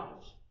other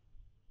gods.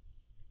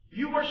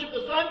 You worship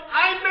the sun,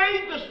 I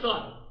made the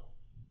sun.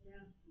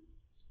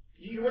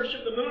 You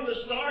worship the moon,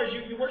 the stars,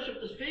 you worship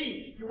the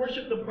sea, you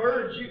worship the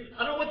birds,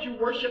 I don't know what you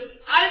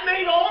worship. I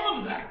made all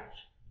of that.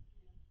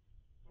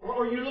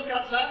 Or you look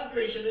outside of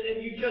creation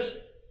and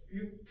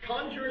you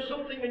conjure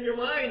something in your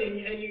mind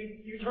and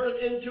you turn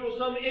it into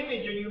some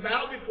image and you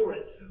bow before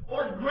it.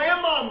 Or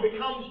grandma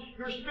becomes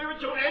your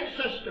spiritual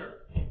ancestor.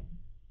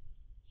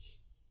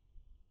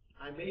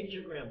 I made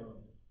your grandma.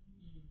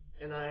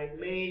 And I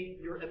made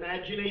your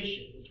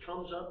imagination, which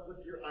comes up with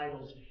your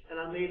idols. And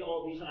I made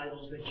all these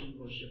idols that you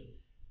worship.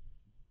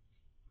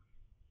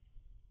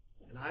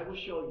 And I will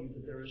show you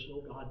that there is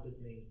no God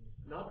but me.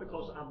 Not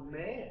because I'm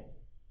mad,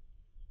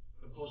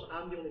 because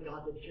I'm the only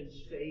God that can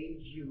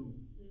save you.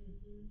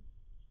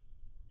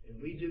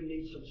 And we do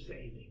need some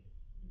saving.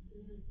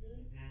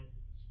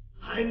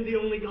 I'm the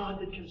only God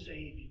that can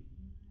save you.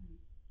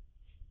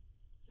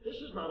 This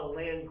is not a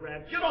land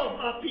grab. Get off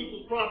my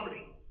people's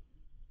property.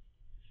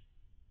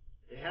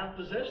 They have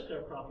possessed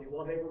their property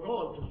while they were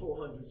gone for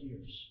 400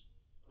 years.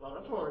 Well,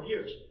 not 400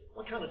 years.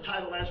 What kind of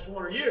title lasts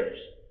 400 years?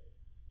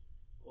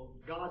 Well,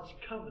 God's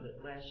covenant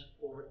lasts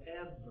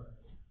forever.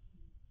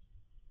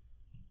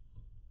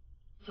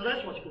 So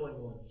that's what's going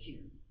on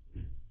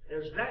here.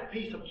 There's that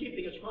piece of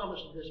keeping His promise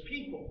to this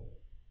people,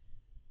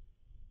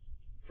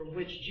 from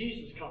which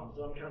Jesus comes.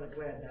 I'm kind of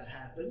glad that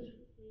happened.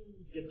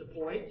 Get the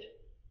point?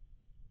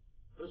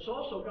 But it's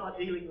also God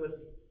dealing with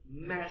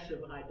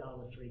massive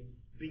idolatry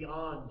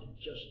beyond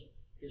just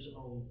His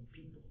own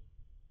people.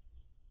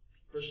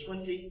 Verse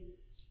 20,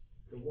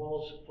 the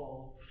walls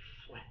fall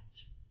flat.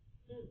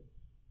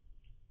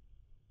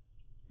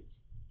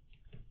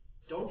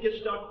 Don't get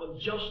stuck on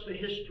just the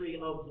history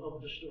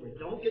of the story.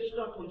 Don't get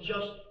stuck on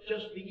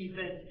just the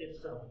event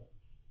itself.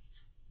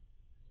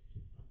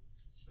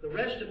 The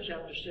rest of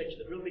chapter 6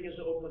 that really begins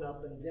to open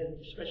up, and then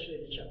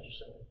especially in chapter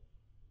 7.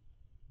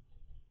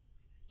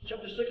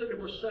 Chapter 6, look at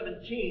verse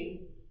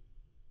 17.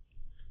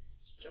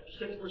 Chapter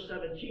 6, verse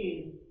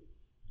 17.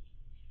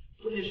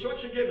 When the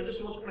instructions are given, this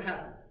is what's going to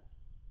happen.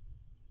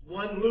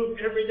 1 loop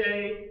every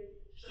day,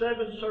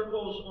 7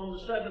 circles on the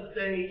 7th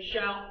day,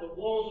 shout, the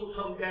walls will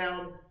come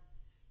down.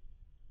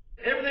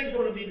 Everything's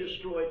going to be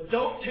destroyed.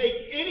 Don't take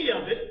any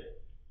of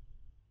it,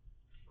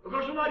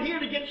 because we're not here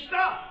to get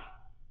stuff.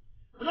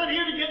 We're not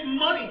here to get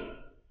money.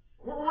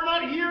 We're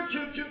not here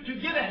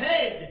to get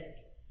ahead.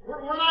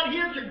 We're not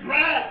here to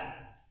grab.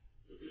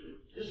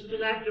 This is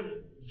an act of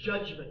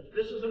judgment.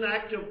 This is an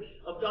act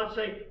of God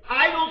saying,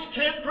 idols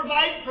can't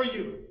provide for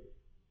you.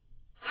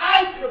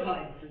 I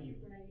provide for you.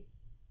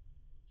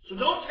 So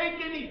don't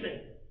take anything.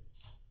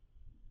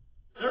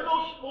 There are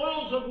no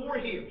spoils of war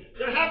here.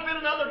 There have been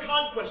another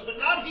conquest, but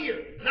not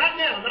here. Not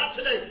now, not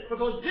today.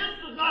 Because this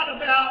is not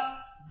about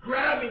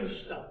grabbing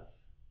stuff.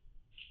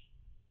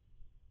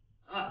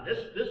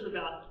 This is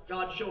about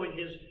God showing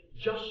His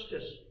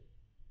justice.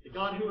 The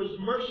God who is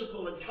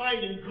merciful and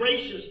kind and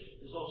gracious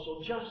is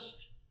also just.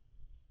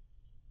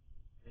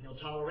 And He'll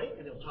tolerate,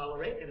 and He'll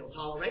tolerate, and He'll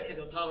tolerate, and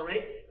He'll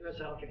tolerate. And they'll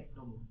say, okay,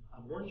 no more.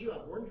 I've warned you,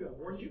 I've warned you, I've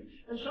warned you.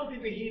 And some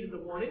people heeded the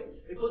warning.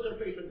 They put their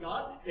faith in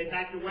God. They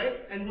backed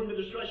away. And when the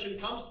destruction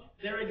comes,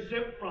 they're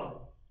exempt from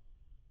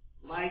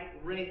it. Like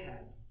Rahab.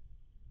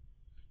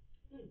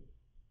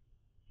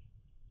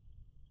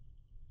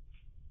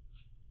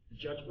 The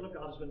judgment of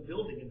God has been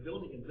building and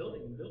building and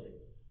building and building.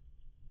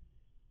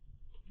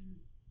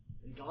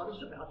 And God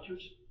is about to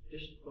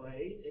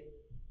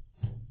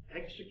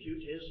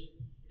execute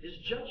His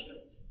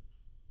judgment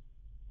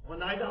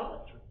on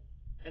idolatry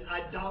and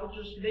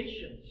idolatrous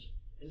nations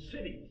and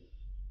cities.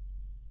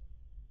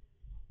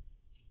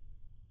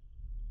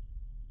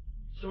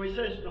 So He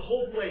says the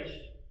whole place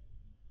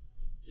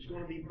is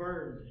going to be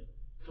burned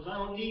because I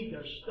don't need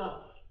their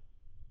stuff.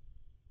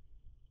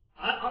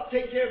 I'll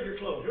take care of your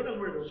clothes. You don't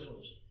wear those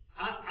clothes.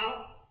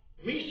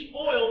 We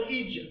spoiled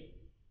Egypt.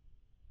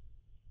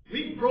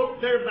 We broke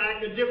their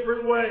back a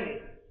different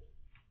way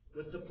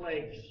with the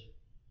plagues.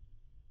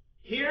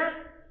 Here,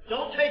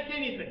 don't take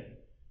anything.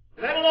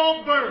 Let it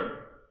all burn.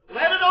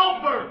 Let it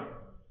all burn.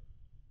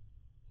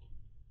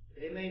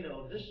 They may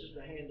know this is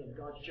the hand of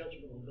God's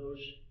judgment on those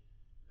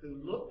who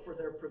look for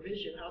their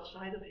provision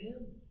outside of Him.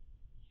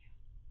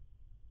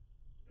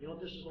 You know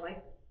what this is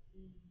like?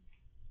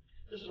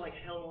 This is like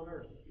hell on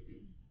earth.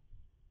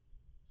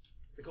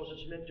 Because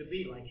it's meant to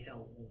be like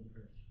hell on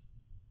earth.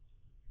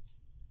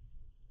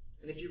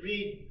 And if you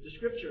read the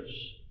Scriptures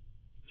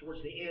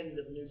towards the end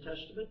of the New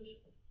Testament,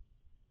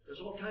 There's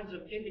all kinds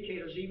of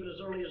indicators, even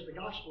as early as the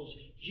Gospels.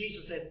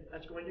 Jesus said,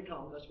 that's going to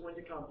come, that's going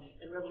to come.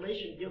 And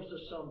Revelation gives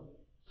us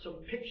some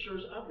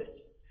pictures of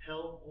it.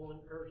 Hell on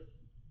earth.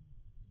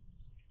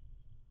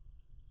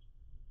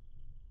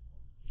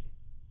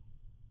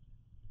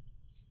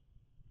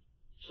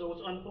 So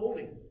it's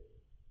unfolding.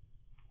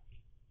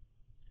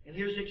 And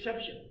here's the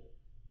exception.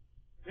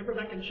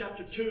 Remember back in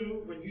chapter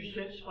 2 when you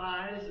sent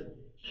spies and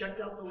checked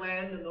out the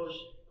land, and those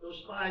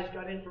spies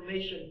got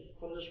information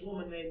from this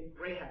woman named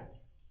Rahab.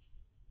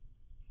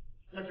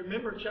 Now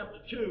remember chapter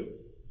 2,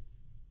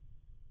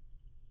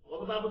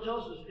 what the Bible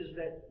tells us is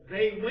that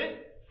they went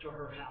to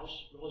her house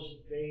because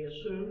they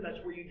assumed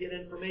that's where you get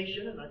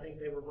information, and I think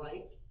they were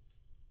right.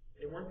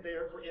 They weren't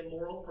there for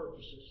immoral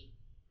purposes.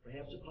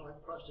 Rahab's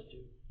a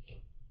prostitute.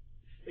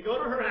 They go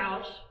to her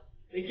house,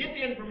 they get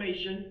the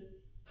information,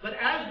 but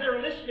as they're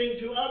listening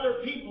to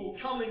other people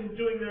coming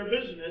doing their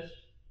business,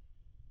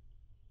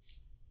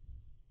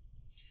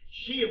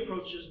 she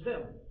approaches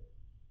them.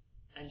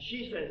 And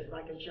she says,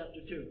 like in chapter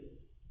 2,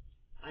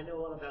 I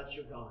know all about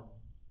your God.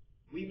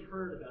 We've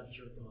heard about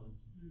your God.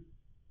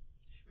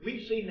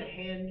 We've seen the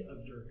hand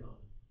of your God.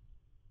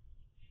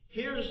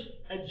 Here's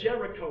a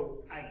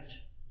Jerichoite,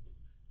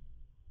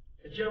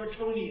 a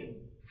Jerichonian.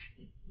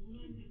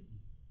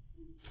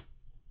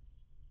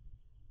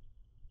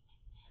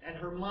 And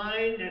her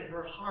mind and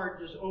her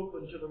heart is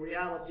open to the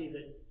reality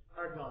that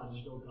our God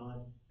is no God.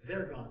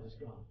 Their God is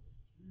God.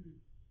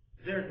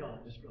 Their God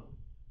is God.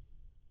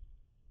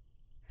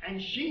 And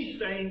she's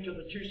saying to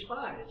the two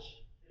spies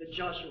that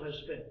Joshua has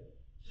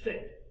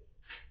sent,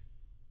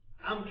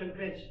 I'm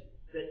convinced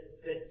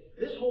that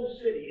this whole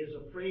city is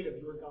afraid of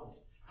your God.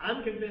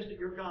 I'm convinced that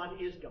your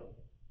God is God.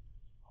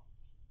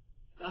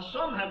 Now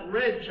some have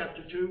read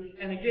chapter 2,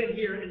 and again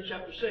here in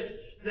chapter 6,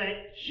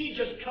 that she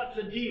just cuts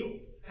a deal.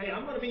 Hey,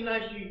 I'm going to be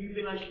nice to you, you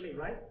be nice to me,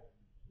 right?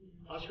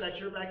 I'll scratch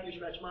your back, you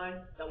scratch mine.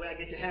 That way I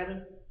get to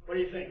heaven. What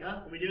do you think,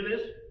 huh? Can we do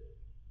this?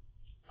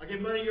 I'll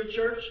give money to your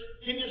church.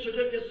 Give me a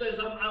certificate that says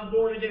I'm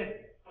born again.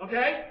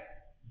 Okay?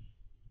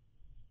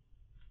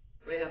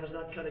 Rahab is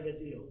not cutting a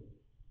deal.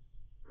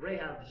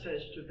 Rahab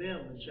says to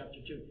them in chapter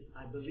 2,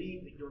 I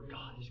believe that your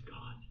God is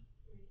God.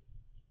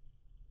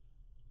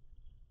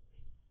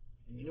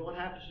 And you know what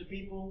happens to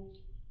people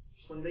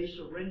when they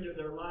surrender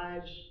their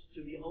lives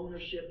to the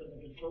ownership and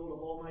the control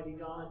of Almighty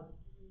God?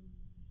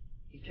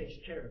 He takes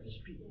care of His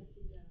people.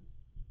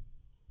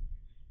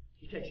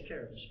 He takes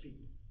care of His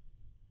people.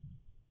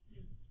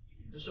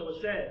 And so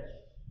it says,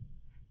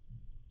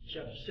 in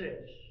chapter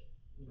 6,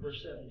 in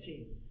verse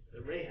 17,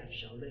 that Rahab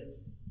shall live.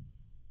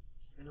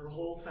 And her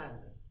whole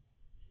family.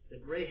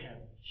 That Rahab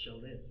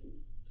shall live.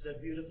 Is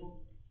that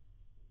beautiful?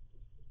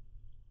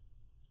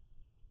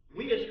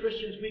 We as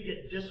Christians, we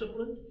get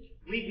disciplined.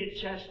 We get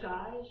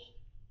chastised.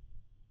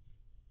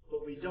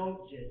 But we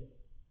don't get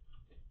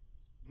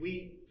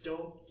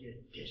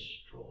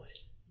destroyed.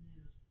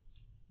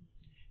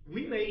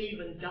 We may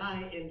even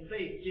die in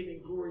faith,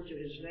 giving glory to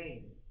His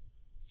name.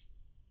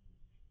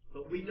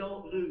 But we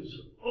don't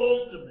lose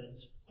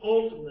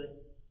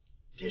ultimate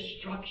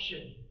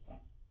destruction.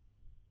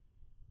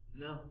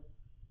 No.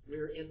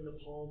 We're in the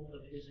palm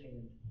of His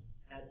hand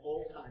at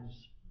all times.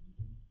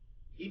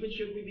 Even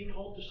should we be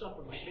called to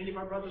suffer, like many of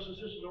our brothers and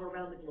sisters all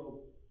around the globe.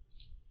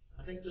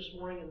 I think this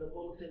morning in the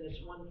bulletin it's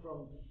one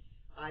from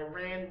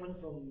Iran, one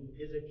from,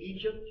 is it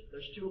Egypt?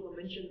 There's two of them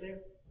mentioned there.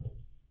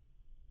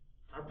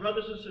 Our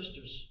brothers and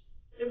sisters,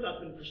 they've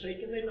not been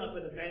forsaken, they've not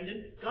been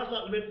abandoned. God's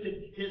not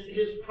lifted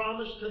His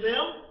promise to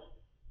them.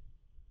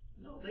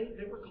 No,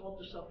 they were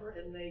called to suffer,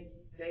 and they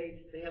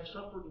have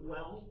suffered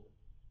well.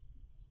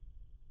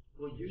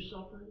 Will you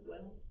suffer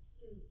well?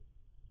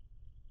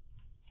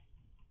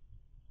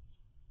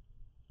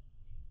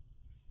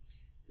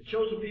 The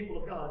chosen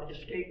people of God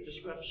escape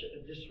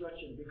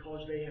destruction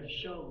because they have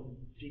shown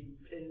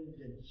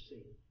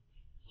dependency.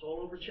 It's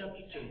all over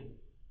chapter 2,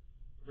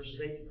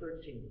 verses 8 to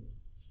 13.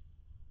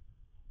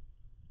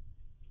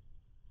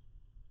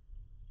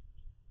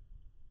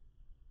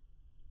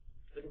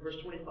 Look at verse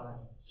 25.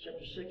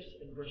 Chapter 6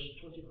 and verse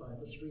 25.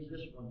 Let's read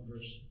this one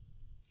verse.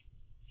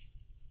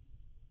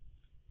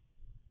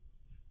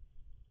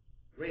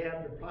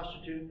 Rahab the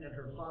prostitute and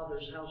her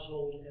father's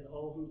household and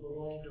all who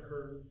belonged to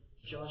her,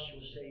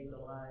 Joshua saved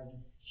alive.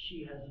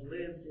 She has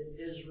lived in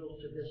Israel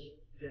to this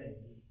day.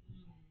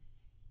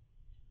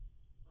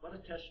 What a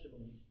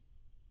testimony.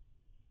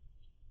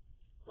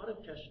 What a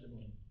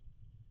testimony.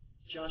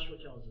 Joshua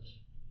tells us.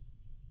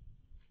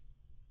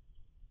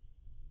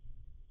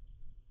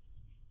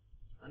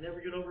 I never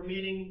get over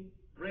meeting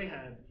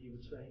Rahab, he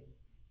would say.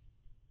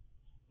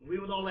 We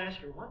would all ask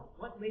her,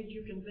 what made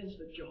you convinced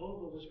that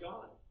Jehovah was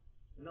God?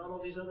 And not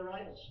all these other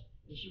idols.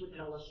 And she would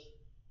tell us.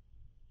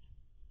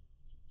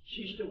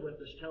 She's still with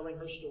us, telling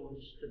her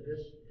stories to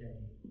this day.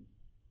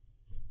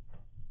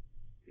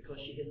 Because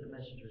she hid the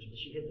messengers. But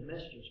she hid the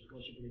messengers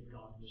because she believed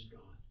God was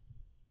God.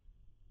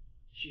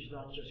 She's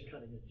not just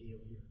cutting a deal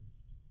here.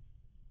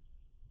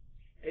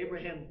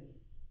 Abraham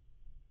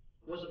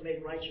wasn't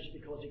made righteous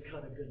because he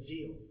cut a good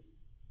deal.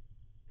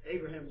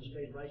 Abraham was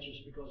made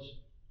righteous because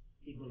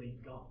he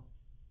believed God.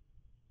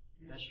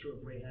 That's true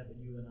of Rahab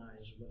and you and I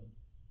as well.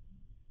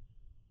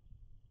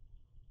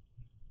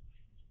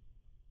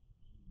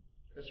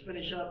 Let's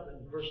finish up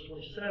in verse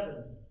 27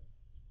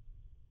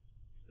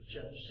 of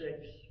chapter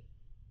 6.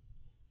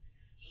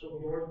 So the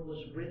Lord was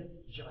with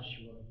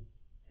Joshua,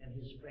 and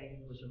his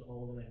fame was in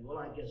all the land. Well,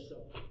 I guess so.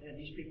 And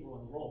these people are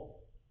on a roll.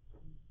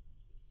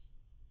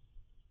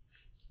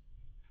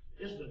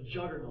 This is a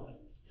juggernaut.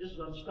 This is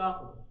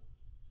unstoppable.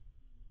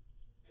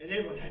 And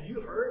everyone, have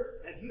you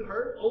heard? Have you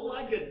heard? Oh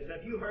my goodness,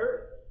 have you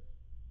heard?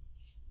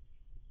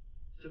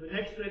 So the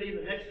next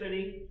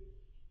city,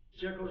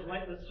 Jericho's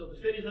right, so the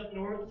city's up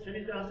north, the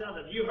city's down south.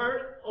 Have you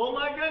heard? Oh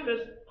my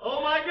goodness,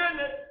 oh my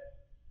goodness.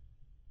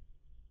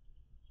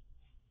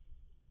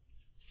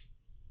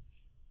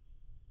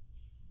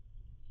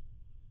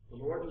 The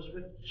Lord was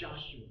with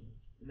Joshua,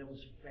 and there was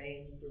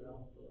fame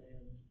throughout the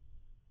land.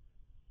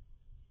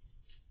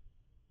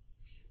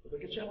 But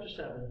look at chapter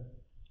 7.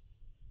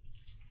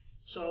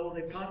 So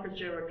they've conquered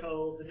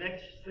Jericho. The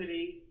next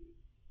city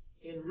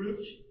en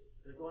route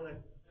they're going to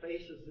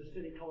face is the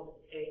city called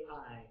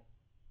Ai.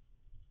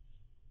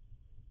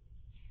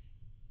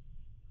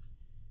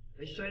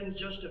 They send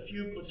just a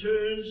few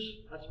platoons.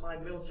 That's my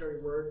military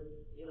word.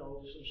 You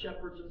know, some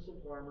shepherds and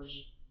some farmers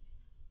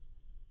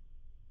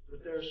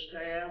with their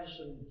staves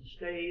and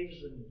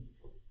staves and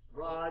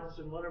rods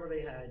and whatever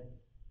they had.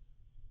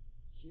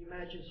 Can you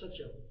imagine such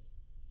a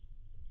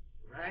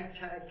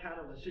ragtag kind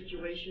of a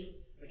situation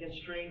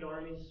against trained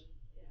armies?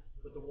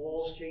 But the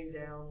walls came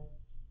down.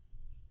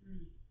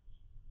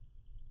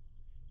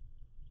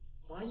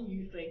 Why do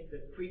you think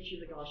that preaching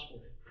the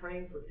gospel,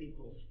 praying for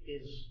people,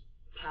 is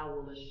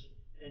powerless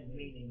and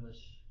meaningless?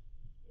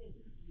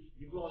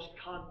 You've lost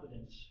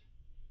confidence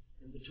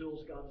in the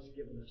tools God has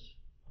given us.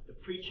 The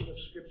preaching of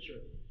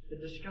Scripture, the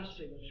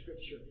discussing of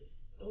Scripture.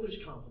 Don't lose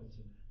confidence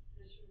in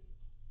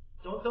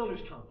that. Don't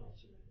lose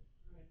confidence in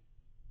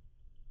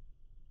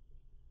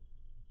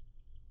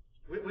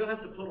that. We don't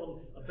have to put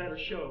on a better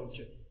show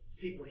to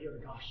people hear the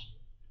gospel.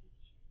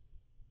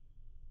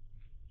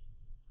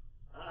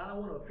 I don't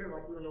want to appear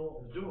like we don't know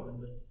what we're doing,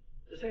 but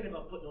this ain't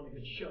about putting on a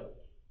good show.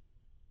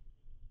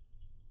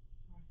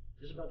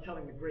 It's about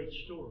telling a great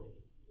story.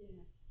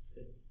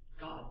 That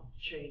God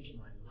changed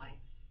my life.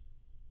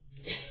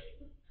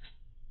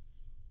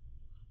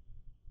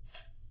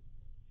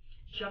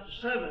 Chapter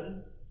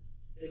 7,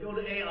 they go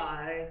to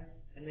Ai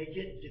and they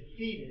get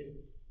defeated.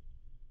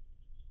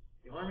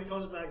 The army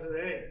comes back and says,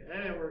 hey,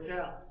 that didn't work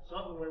out.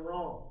 Something went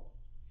wrong.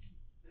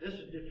 This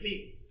is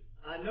defeat.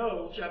 I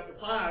know chapter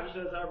 5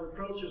 says our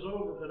reproach is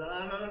over, but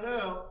I don't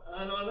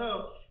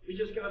know. We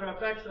just got our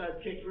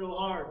backside kicked real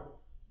hard.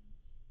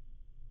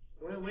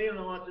 We don't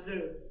know what to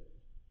do.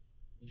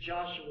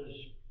 Joshua's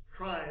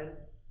crying.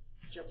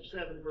 Chapter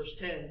 7, verse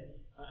 10.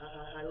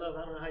 I don't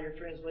know how your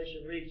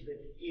translation reads. The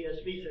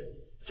ESV says,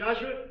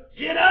 Joshua,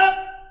 get up!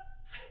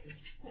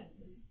 I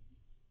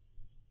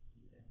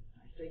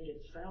think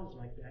it sounds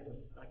like that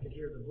if I could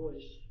hear the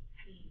voice.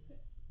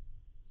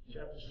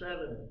 Chapter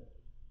 7,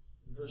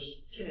 verse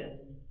 10.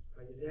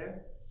 Are you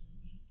there?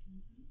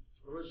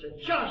 The Lord said,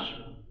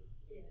 Joshua,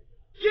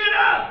 get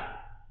up!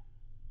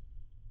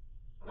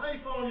 Why are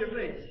you falling on your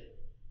face?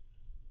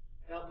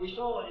 Now, we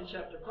saw in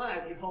chapter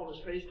 5, he fell on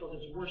his face because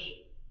it's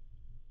worship.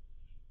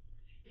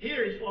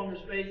 Here, he's falling on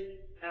his face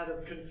out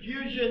of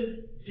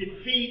confusion,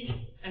 defeat,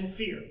 and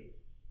fear.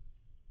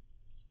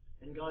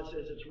 And God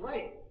says it's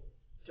right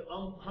to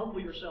humble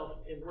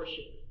yourself in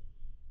worship.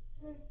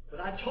 But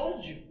I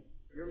told you,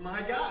 you're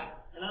my guy.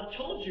 And I've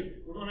told you,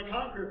 we're going to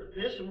conquer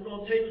this and we're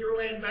going to take your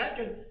land back.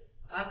 And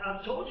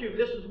I've told you,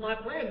 this is my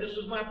plan. This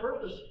is my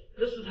purpose.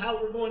 This is how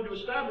we're going to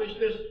establish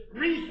this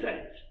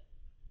reset.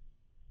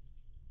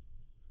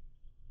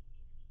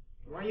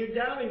 Why are you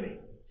doubting me?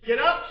 Get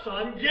up,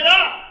 son. Get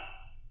up!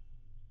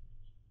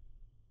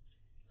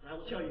 And I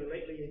will tell you,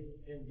 lately,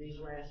 in these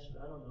last,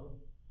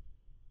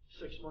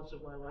 6 months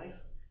of my life,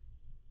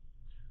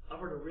 I've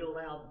heard a real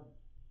loud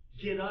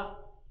get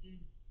up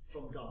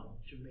from God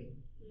to me.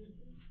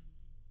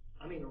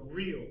 I mean a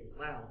real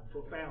loud,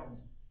 profound,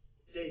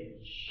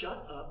 David,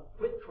 shut up,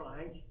 quit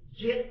crying,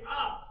 get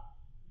up.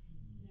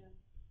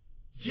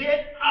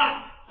 Get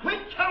up. Quit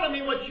telling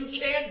me what you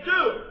can't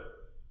do.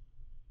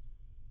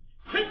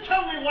 Quit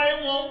telling me why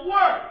it won't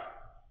work.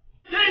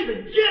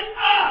 David, get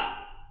up.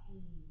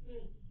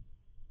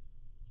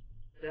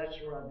 That's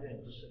where I've been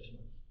for 6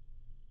 months.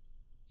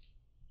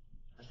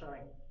 That's how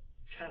I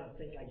kind of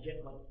think I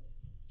get what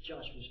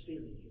Josh was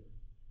feeling here.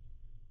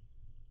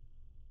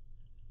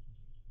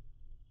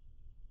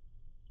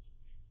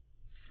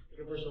 Look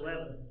at verse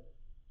 11.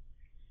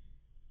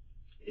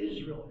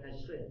 Israel has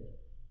sinned.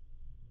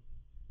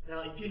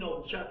 Now, if you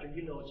know the chapter,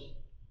 you know it's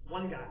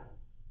one guy.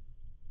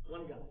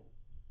 One guy.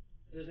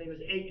 And his name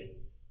is Achan.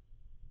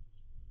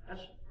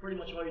 That's pretty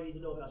much all you need to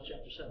know about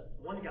chapter 7.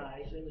 One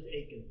guy, his name is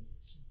Achan.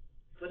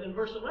 But in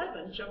verse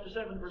 11, chapter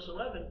 7, verse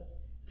 11,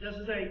 it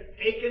doesn't say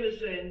Achan has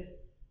sinned.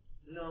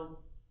 No.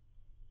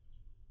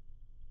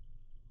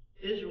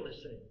 Israel has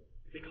sinned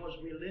because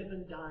we live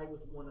and die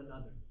with one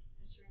another.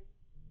 That's right.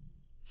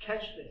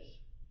 Catch this.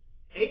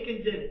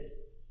 Achan did it.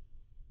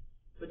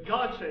 But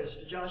God says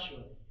to Joshua,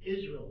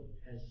 Israel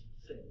has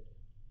sinned.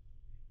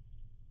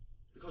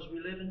 Because we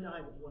live and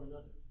die with one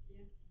another.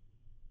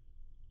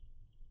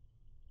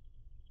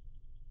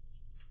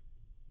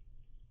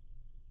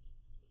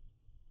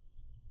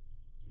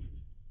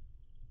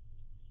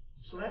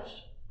 So that's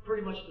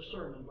pretty much the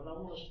sermon, but I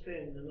want to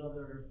spend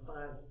another 5,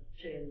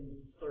 10,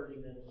 30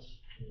 minutes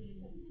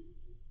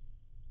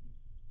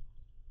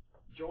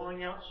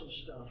drawing out some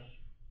stuff.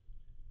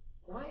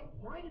 Why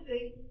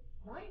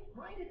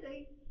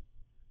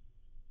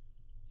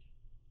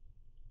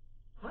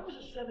was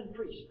it 7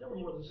 priests? There were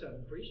more than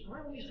 7 priests. Why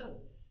only 7?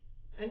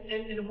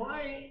 And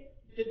why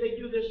did they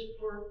do this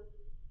for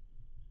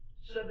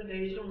 7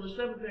 days? On the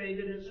 7th day,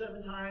 they did it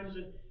 7 times.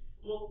 And,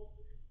 well,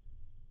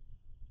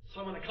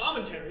 some of the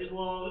commentaries,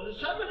 well,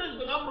 7 is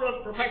the number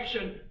of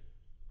perfection.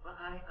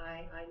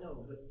 I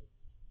know, but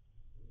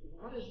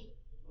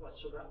what?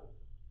 So that,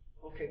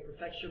 okay,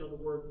 perfection of the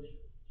word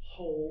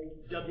whole,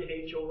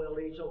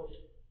 W-H-O-L-E. So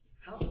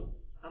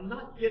I'm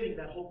not getting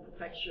that whole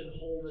perfection,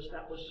 wholeness,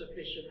 that was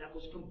sufficient, that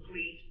was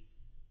complete.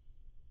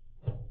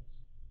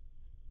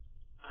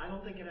 I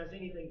don't think it has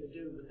anything to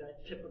do with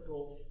that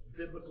typical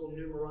biblical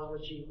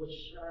numerology,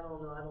 which, I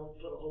don't know, I don't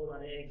put a whole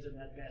lot of eggs in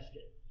that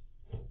basket.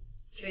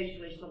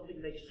 Occasionally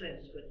something makes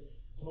sense, but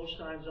most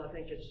times I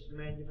think it's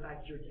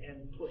manufactured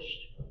and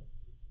pushed.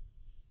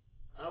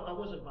 I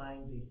wasn't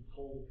buying the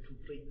whole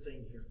complete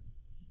thing here.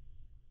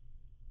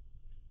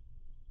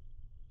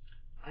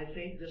 I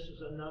think this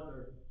is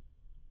another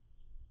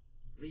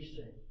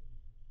reset.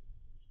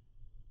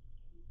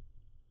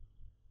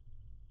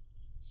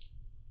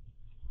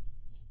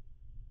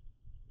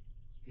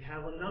 You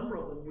have a number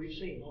of them we've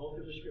seen all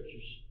through the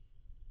Scriptures.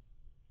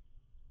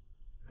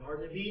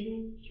 Garden of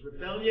Eden,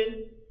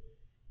 rebellion.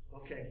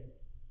 Okay.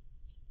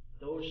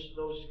 Those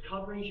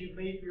coverings you've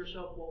made for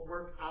yourself won't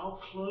work.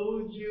 I'll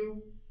clothe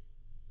you.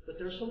 But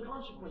there's some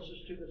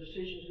consequences to the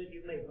decisions that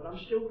you made. But I'm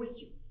still with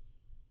you.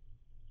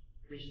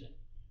 Reset.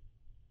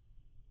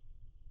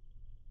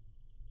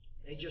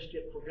 They just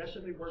get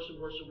progressively worse and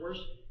worse and worse.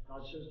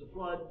 God sends the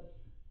flood.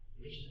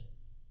 Reset.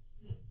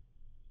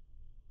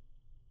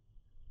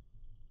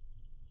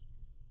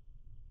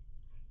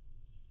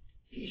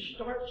 He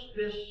starts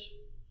this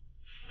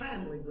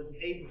family with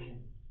Abraham.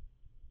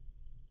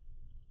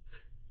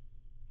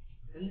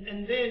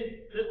 And then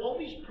all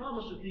these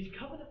promises, these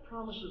covenant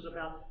promises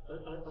about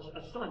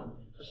a son.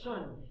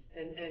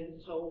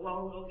 And so,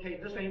 well, okay,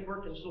 this ain't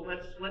working, so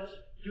let's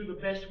do the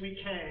best we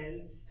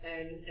can.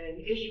 And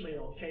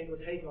Ishmael came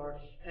with Hagar,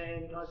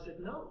 and God said,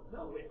 no,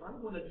 if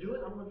I'm going to do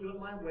it, I'm going to do it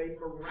my way,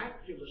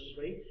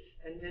 miraculously.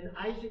 And then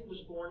Isaac was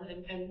born,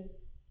 and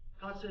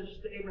God says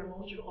to Abraham, I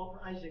want you to offer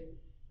Isaac.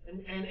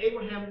 And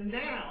Abraham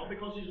now,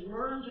 because he's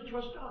learned to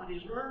trust God,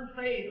 he's learned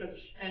faith,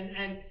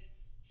 and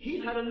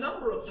he's had a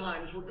number of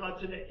times where God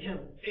said to him,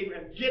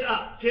 Abraham, get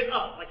up,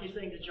 like he's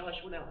saying to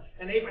Joshua now.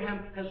 And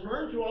Abraham has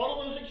learned through all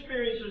of those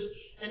experiences,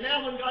 and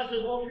now when God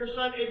says, offer your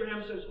son,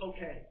 Abraham says,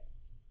 okay.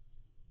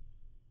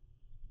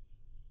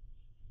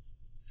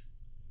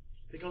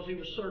 Because he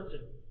was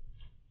certain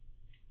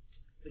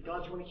that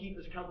God's going to keep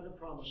his covenant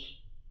promise.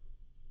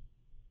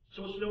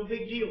 So it's no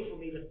big deal for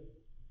me to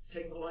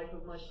take the life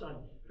of my son,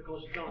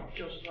 because God,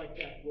 just like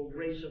that, will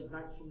raise him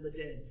back from the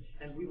dead,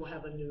 and we will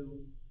have a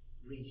new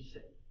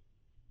reset.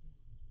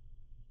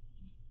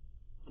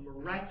 A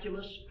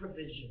miraculous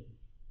provision.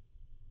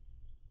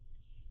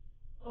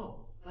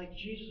 Oh, like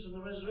Jesus and the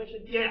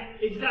resurrection? Yeah,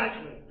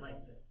 exactly like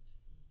that.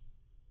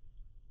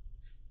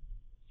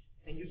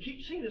 And you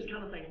keep seeing this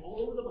kind of thing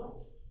all over the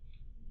Bible.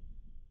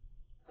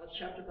 Not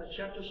chapter by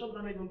chapter,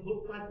 sometimes even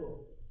book by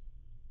book.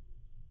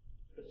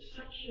 But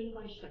section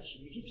by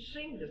section. You keep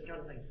seeing this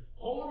kind of thing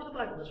all over the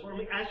Bible. That's what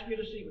I'm asking you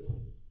to see with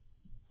me.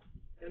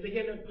 And it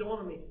began to dawn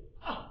on me.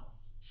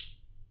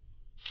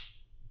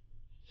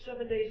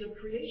 7 days of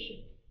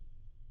creation.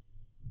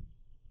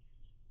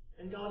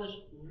 And God is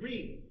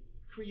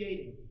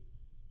recreating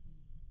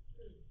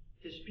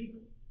His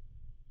people.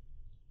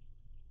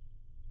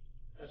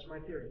 That's my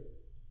theory.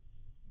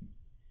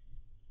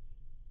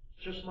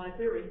 Just my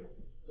theory.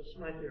 That's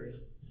my theory.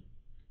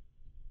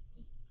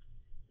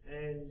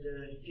 And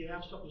if you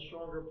have something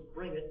stronger,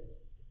 bring it.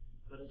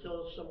 But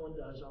until someone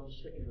does, I'm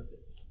sticking with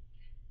it.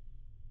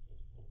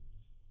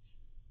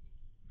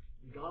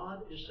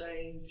 God is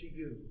saying to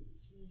you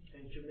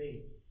and to me,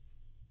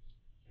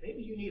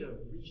 maybe you need a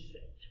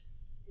reset.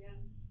 Yeah.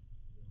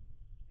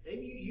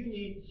 Maybe you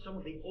need some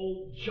of the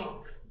old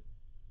junk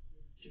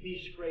to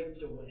be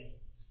scraped away.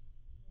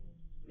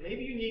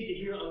 Maybe you need to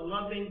hear a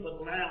loving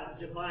but loud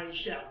divine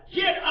shout.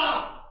 Get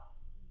up!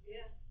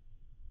 Yeah.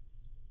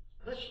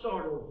 Let's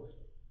start over.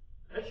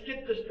 Let's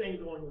get this thing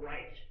going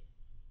right.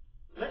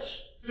 Let's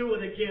do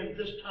it again,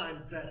 this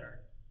time better.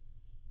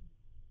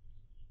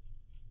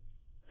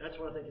 That's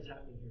what I think is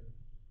happening here.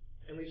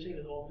 And we've seen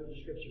it all through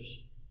the Scriptures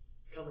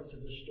coming to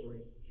this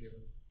story here.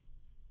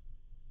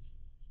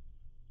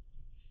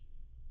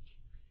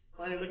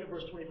 Finally, look at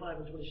verse 25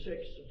 and 26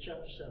 of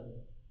chapter 7.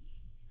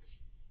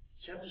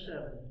 Chapter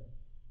 7,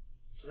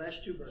 the last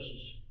 2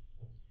 verses.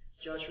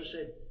 Joshua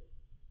said,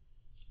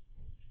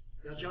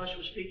 Now Joshua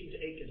was speaking to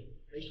Achan.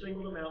 They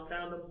singled him out,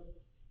 found him,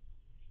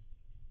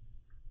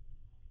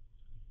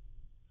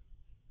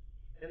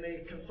 and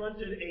they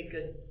confronted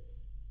Achan.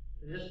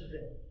 And this is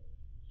it.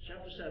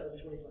 Chapter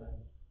 7, 25.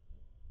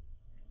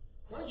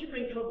 Why did you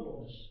bring trouble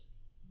on us?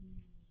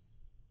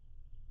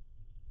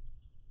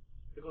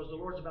 Because the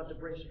Lord's about to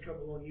bring some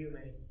trouble on you,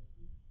 man.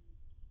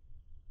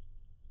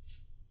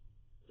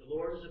 The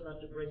Lord is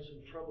about to bring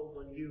some trouble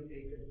on you,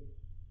 Achan.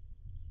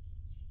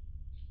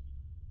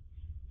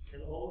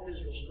 And all of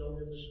Israel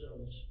stoned him with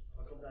stones.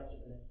 I'll come back to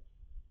that.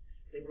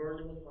 They burned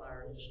him with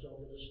fire and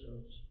stoned him with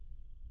stones.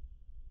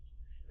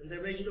 And they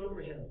raised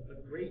over him a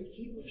great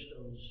heap of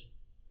stones.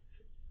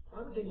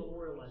 Why would they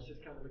memorialize this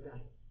kind of a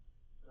guy?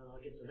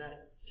 I'll get to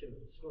that too.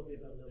 It's going to be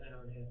about another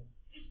hour and a half.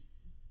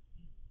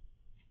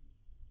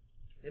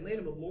 They made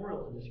a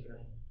memorial to this guy.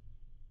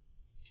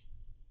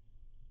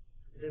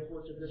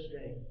 Therefore, to this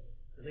day,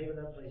 the name of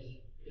that place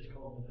is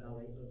called the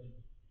Valley of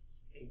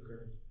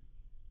Acre.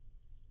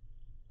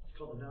 It's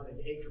called the Valley of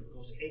Acre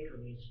because acre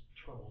means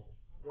trouble.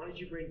 Why did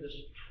you bring this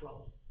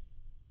trouble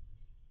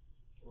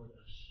on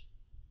us?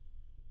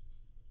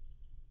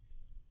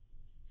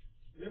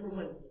 Remember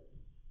when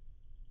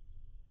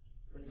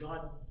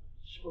God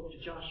spoke to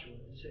Joshua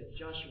and said,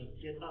 Joshua,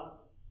 get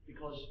up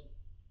because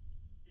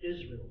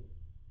Israel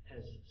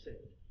has sinned.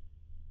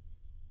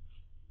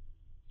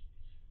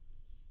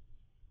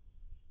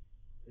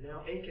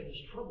 Now Achan has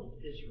troubled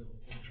Israel,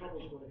 and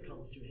trouble is going to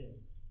come to him.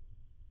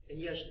 And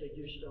yes, they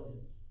do stone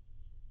him.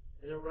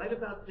 And then right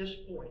about this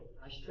point,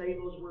 I say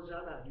those words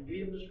out loud. You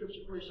read them in the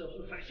Scripture for yourself.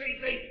 So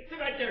say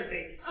right there,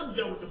 Dave. I'm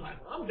done with the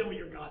Bible. I'm done with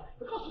your God.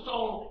 Because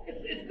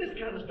it's this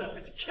kind of stuff.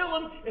 It's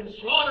killing and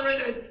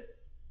slaughtering and...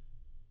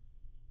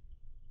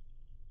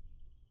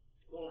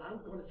 Well,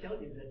 I'm going to tell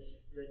you that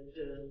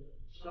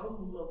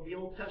some of the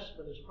Old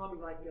Testament is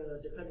probably like,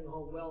 depending on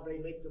how well they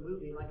make the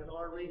movie, like an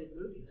R-rated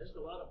movie. There's a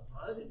lot of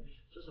blood and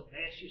just some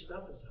nasty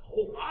stuff. There's a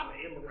whole lot of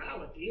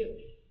immorality. And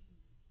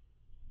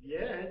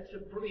yeah, it's a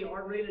pretty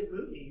R-rated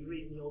movie you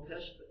read in the Old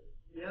Testament.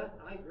 Yeah,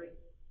 I agree.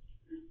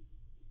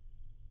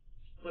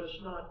 But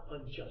it's not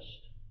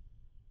unjust.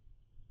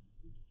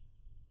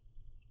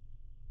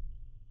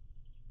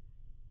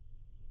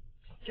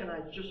 Can I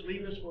just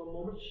leave this for a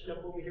moment,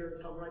 step over here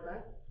and come right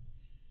back?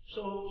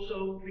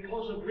 So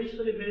because of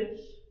recent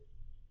events,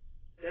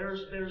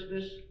 there's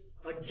this,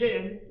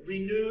 again,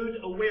 renewed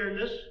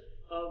awareness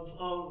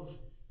of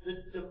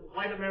the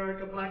white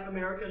America, black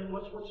America, and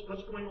what's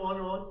going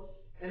on.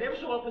 And every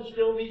so often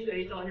still these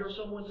days I'll hear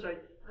someone say,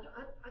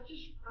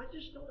 I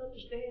just don't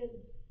understand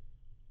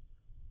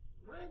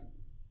why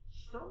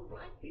some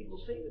black people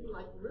seem to be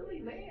like really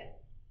mad.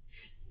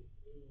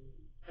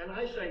 And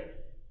I say,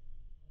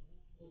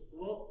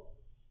 well,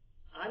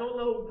 I don't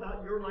know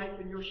about your life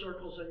and your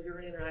circles and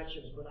your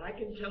interactions, but I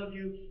can tell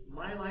you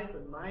my life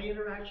and my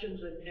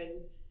interactions,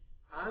 and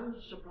I'm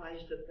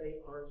surprised that they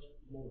aren't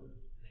more.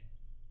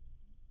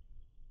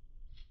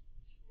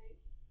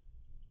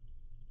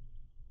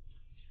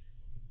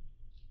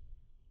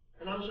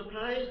 And I'm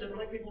surprised that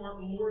black people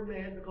aren't more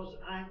mad because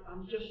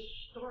I'm just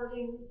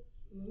starting,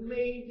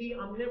 maybe,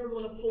 I'm never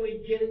going to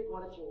fully get it,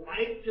 what it's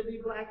like to be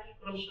black,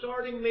 but I'm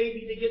starting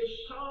maybe to get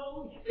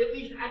some, at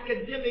least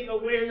academic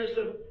awareness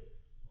of,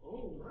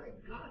 oh my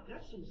God,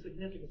 that's some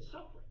significant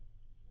suffering.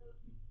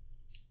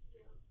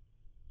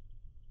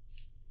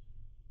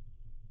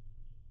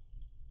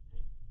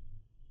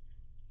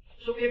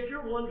 So if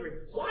you're wondering,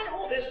 why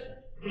all this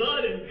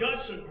blood and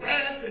guts and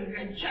wrath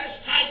and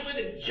chastisement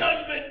and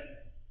judgment,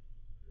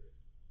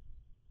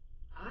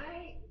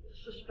 I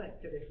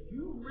suspect that if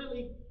you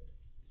really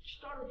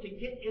started to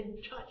get in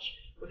touch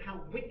with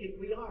how wicked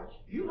we are,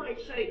 you might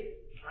say,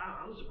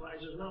 wow, I'm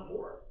surprised there's not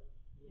more.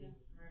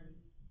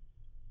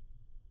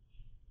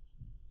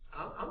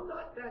 I'm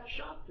not that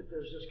shocked that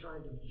there's this kind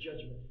of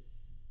judgment.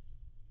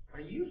 Are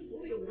you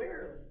fully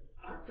aware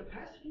of our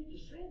capacity to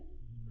sin?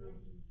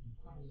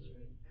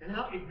 And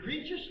how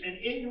egregious and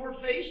in your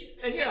face,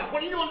 and yeah,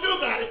 what are you going to do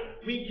about it?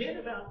 We get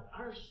about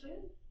our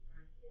sin.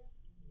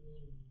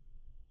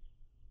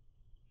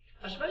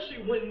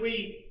 Especially when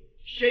we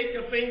shake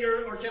a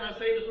finger, or can I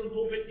say this in the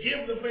pulpit,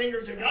 give the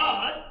finger to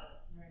God,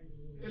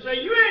 and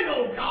say, you ain't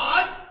no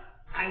God.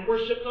 I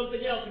worship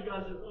something else, and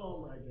God says,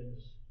 oh my goodness.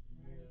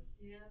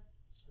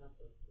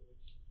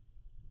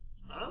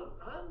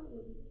 I'm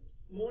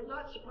more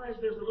not surprised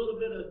there's a little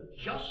bit of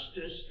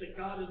justice, that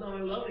God is not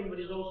only loving, but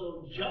He's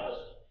also just.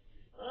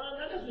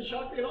 That doesn't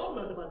shock me at all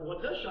about the Bible.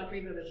 What does shock me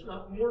is that it's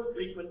not more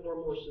frequent or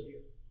more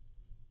severe.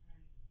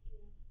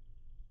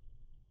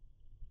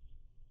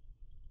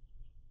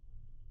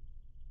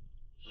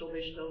 So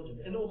they stoned him.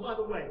 And oh, by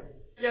the way,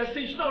 yeah,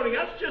 see, stoning,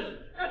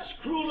 that's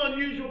cruel,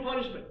 unusual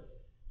punishment.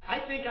 I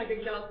think I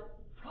can count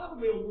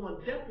probably on one,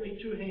 definitely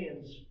two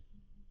hands,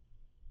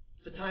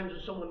 the times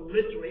that someone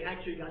literally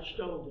actually got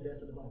stoned to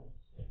death in the Bible.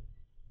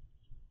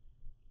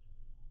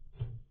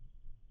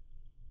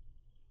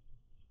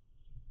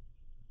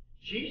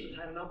 Jesus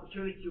had an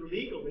opportunity to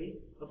legally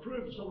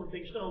approve of someone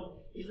being stoned.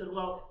 He said,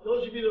 well,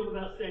 those of you that are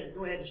without sin,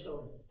 go ahead and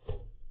stone them.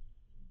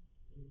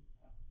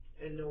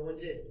 And no one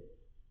did.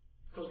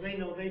 Because they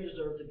know they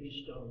deserve to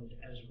be stoned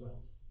as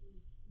well.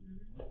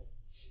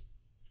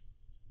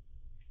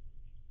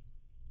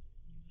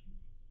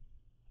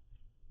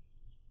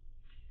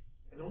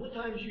 And on the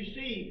times you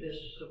see this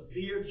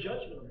severe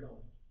judgment of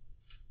God,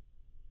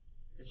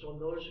 it's on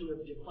those who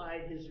have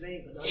defied His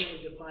name, but not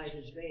only defied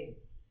His name,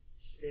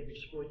 they've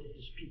exploited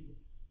His people.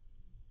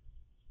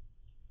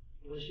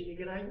 You want to see me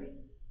get angry?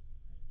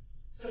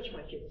 Touch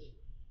my kids.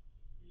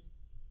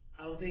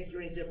 I don't think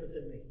you're any different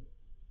than me.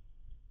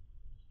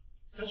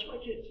 Touch my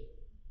kids.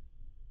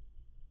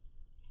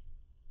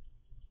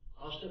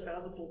 I'll step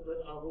out of the pulpit,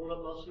 I'll roll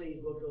up my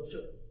sleeve, we'll go to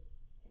it.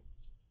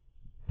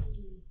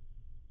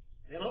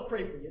 And I'll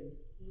pray for you.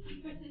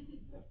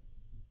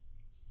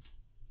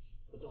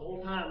 But the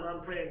whole time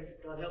I'm praying,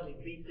 God help me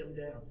beat them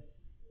down.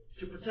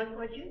 To protect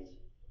my kids?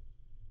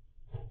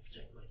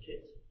 Protect my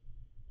kids?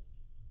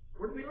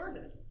 Where did we learn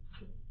that?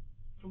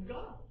 From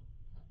God.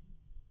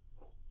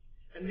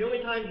 And the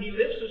only time He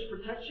lifts His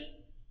protection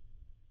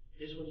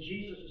is when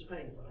Jesus is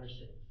paying for our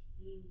sins.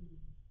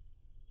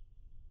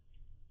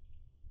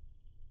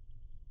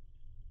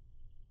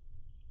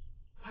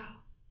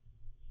 Wow.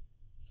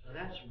 Now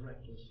that's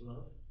reckless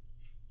love.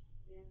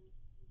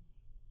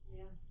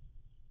 Yeah.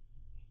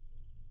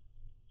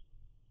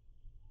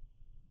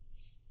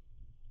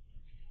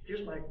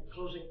 Here's my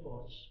closing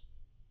thoughts.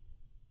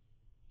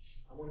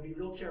 I want to be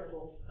real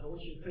careful. I don't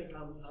want you to think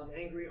I'm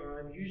angry or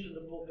I'm using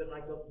the pulpit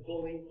like a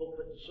bullying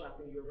pulpit and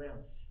slapping you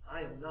around.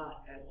 I am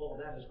not at all.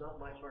 That is not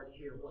my heart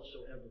here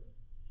whatsoever.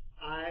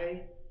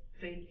 I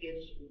think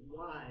it's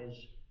wise.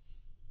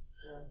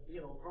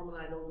 Carmen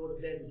and I don't go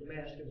to bed with a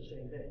mask in the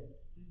same bed.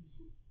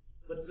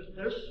 But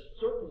there's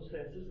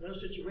circumstances,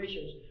 there's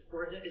situations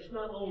where it's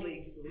not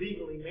only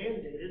legally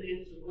mandated,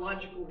 it's a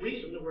logical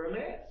reason to wear a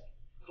mask.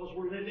 Because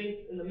we're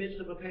living in the midst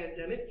of a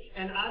pandemic,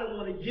 and I don't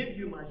want to give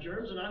you my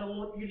germs, and I don't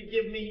want you to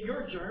give me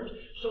your germs,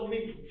 so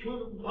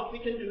what we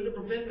can do to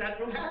prevent that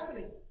from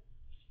happening.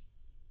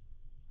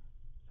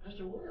 I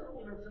said, what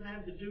does it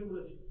have to do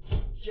with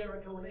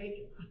Jericho and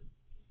Achan?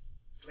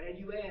 Glad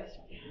you asked.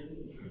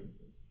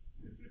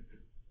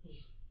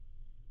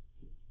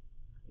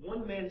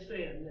 One man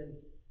sinned, and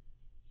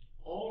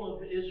all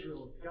of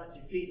Israel got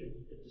defeated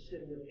at the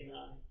city of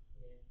Ai.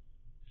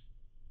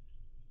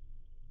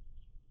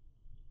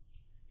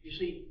 You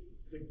see,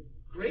 the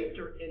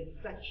greater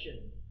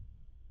infection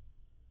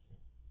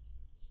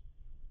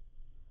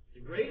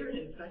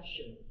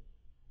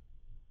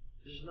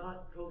is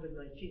not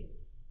COVID-19.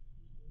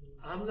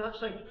 I'm not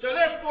saying, so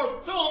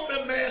therefore fill up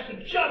the mask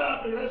and shut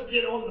up and let's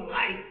get on the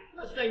life. I'm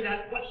not saying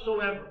that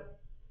whatsoever.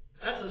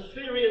 That's a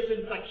serious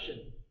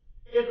infection.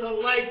 It's a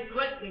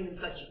life-threatening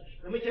infection.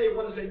 Let me tell you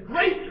what is a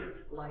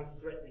greater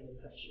life-threatening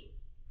infection.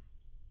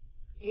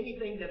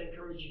 Anything that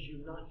encourages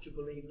you not to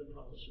believe the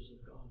promises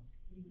of God.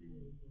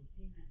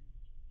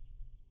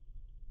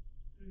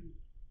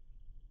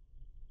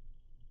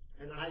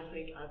 And I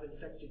think I've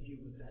infected you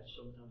with that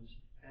sometimes.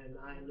 And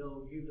I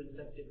know you've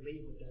infected me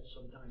with that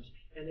sometimes.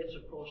 And it's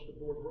across the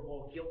board. We're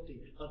all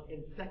guilty of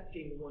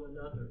infecting one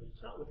another.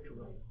 It's not with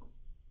corona,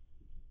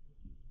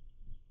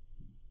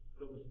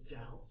 but with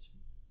doubt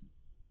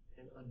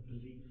and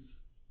unbelief.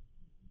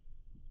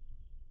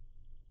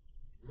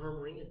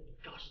 Murmuring and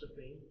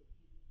gossiping.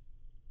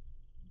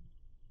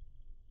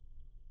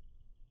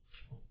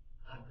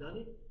 I've done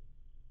it.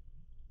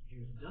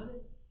 You've done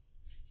it.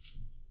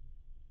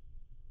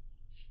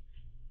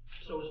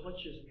 So as much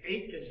as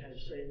Achan has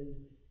sinned,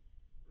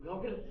 we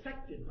all get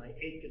affected by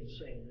Achan's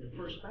sin. And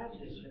First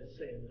Baptist has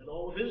sinned, and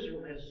all of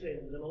Israel has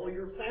sinned, and all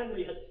your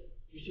family has.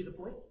 You see the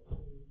point?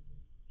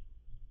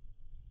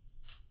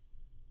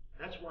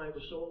 That's why it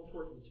was so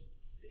important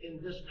in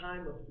this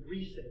time of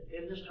reset,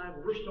 in this time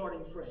where we're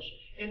starting fresh,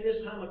 in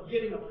this time of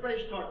getting a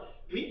fresh start.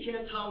 We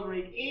can't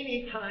tolerate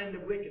any kind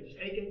of wickedness.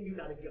 Achan, you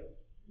got to go.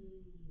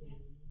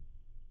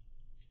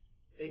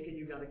 Achan,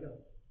 you got to go.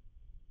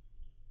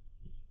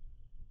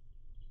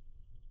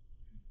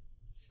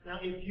 Now,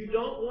 if you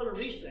don't want to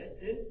reset,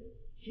 then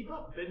keep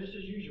up. Business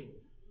as usual.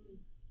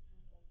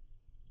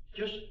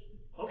 Just,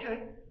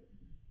 okay,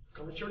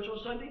 come to church on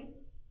Sunday,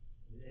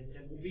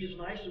 and we'll be as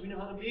nice as we know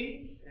how to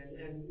be,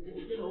 and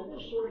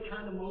we'll sort of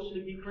kind of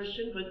mostly be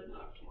Christian, but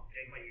come on,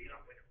 anyway, you're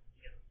not with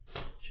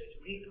them.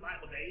 We need the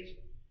Bible days.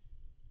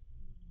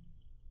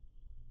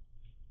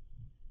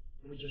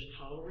 And we just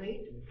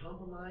tolerate, and we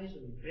compromise,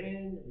 and we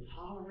bend, and we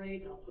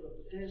tolerate. I'll put up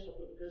with this, I'll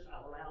put up with this,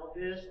 I'll allow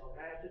this, I'll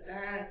laugh at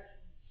that.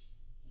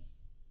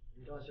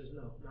 And God says,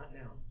 no, not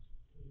now.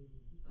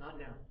 Not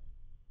now.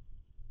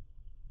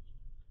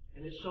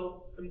 And it's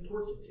so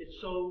important. It's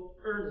so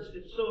earnest.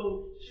 It's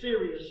so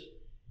serious.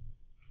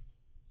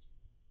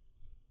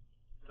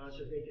 God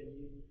says, Achan,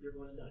 you're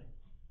going to die.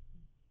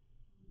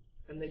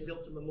 And they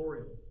built a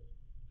memorial.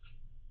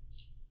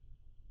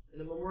 And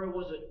the memorial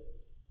wasn't,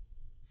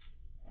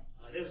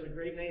 this was a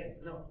great man.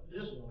 No,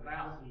 this was a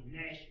lousy,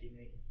 nasty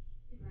man.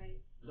 Right.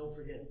 Don't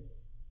forget it.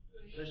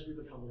 Lest we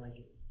become like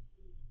it.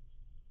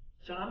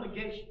 So I'm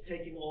against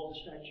taking all the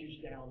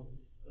statues down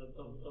of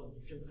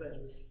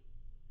Confederacy.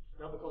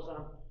 Not because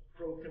I'm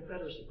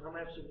pro-Confederacy. I'm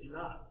absolutely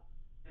not.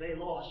 They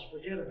lost.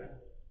 Forget about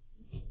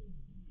it.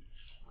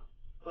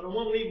 But I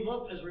want to leave them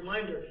up as a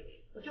reminder.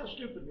 That's how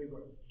stupid we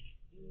were.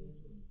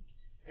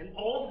 And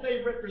all that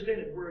they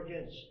represented we're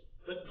against.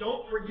 But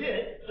don't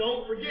forget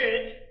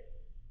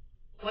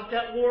what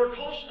that war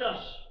cost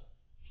us.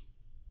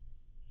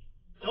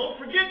 Don't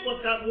forget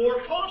what that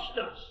war cost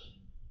us.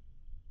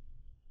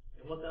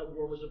 And what that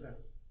war was about.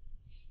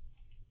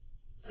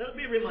 That'll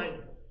be a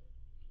reminder.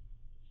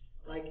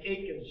 Like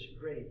Achan's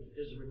grave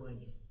is a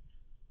reminder.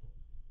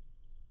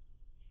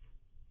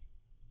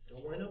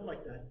 Don't wind up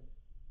like that.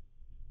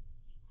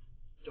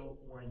 Don't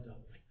wind up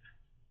like that.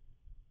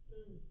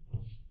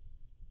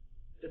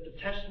 That the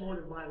testimony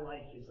of my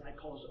life is I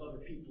cause other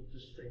people to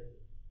sin.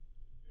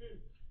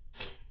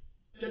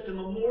 That the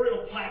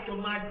memorial plaque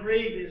on my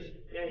grave is,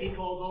 yeah, he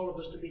calls all of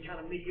us to be kind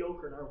of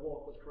mediocre in our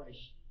walk with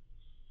Christ.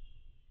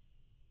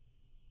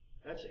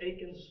 That's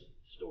Achan's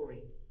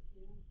story.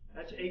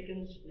 That's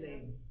Achan's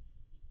name.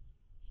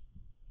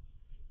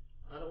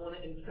 I don't want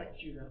to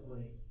infect you that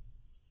way.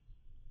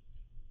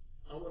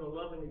 I want to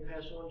lovingly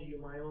pass on to you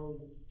my own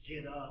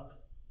get up.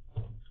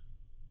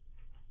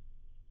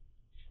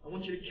 I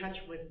want you to catch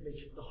with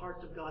me the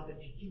heart of God that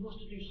He wants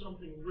to do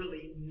something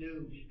really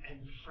new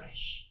and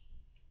fresh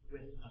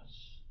with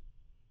us.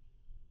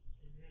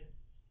 Amen. I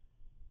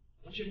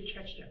want you to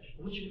catch that.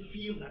 I want you to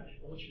feel that.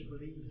 I want you to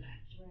believe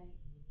that. Right.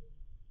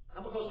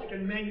 Not because I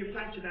can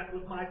manufacture that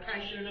with my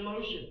passion and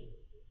emotion.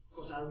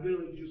 Because I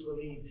really do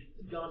believe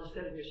that God is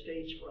setting the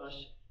stage for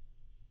us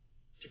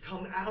to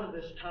come out of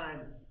this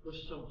time with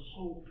some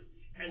hope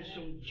and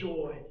some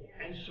joy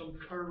and some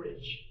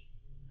courage.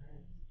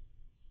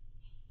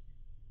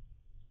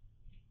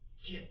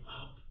 Get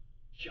up,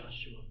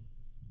 Joshua.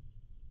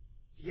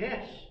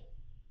 Yes,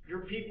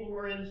 your people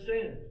are in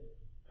sin.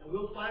 And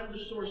we'll find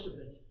the source of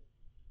it.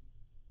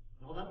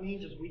 And all that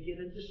means is we get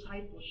in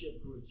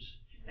discipleship groups.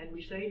 And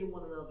we say to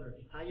one another,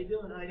 how you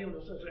doing? How you doing?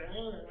 And so say,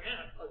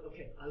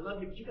 okay, I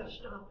love you, but you got to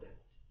stop that.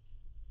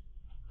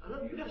 I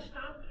love you, you got to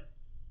stop that.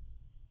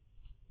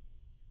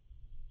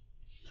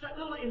 It's that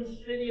little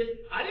insidious,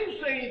 I didn't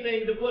say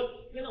anything to put,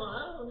 I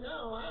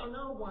don't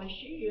know why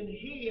she and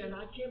he and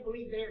I can't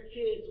believe they're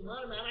kids. And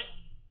does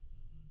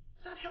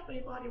that help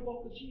anybody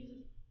walk with Jesus?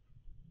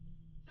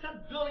 Is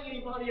that building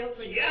anybody up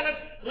saying, yeah,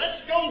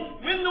 let's go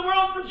win the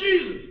world for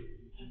Jesus?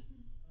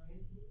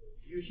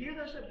 You hear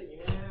that stuff?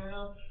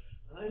 Yeah,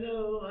 I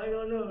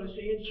don't know.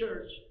 See in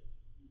church.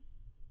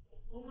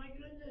 Oh my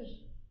goodness.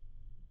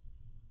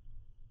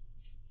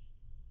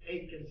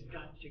 Achan's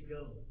got to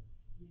go.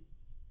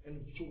 And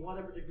to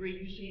whatever degree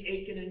you see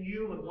Achan in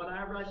you, and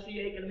whatever I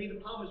see Achan in me, the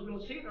problem is we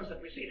don't see it in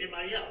ourselves, we see it in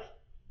everybody else.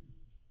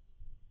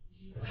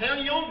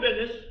 Handle your own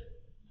business.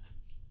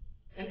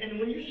 And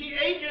when you see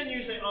Achan,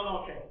 you say,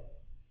 oh, okay.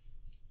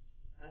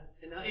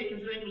 And now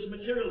Achan's thing was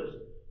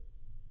materialism.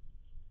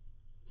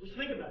 Let's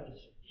think about this.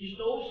 He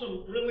stole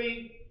some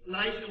really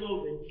nice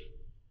clothing.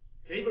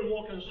 They've been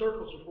walking in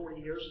circles for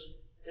 40 years,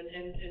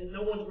 and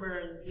no one's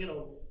wearing,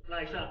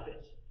 nice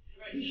outfits.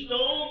 He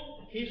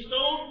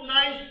stole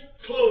nice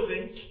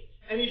clothing,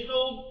 and he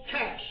stole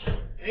cash.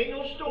 Ain't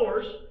no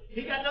stores.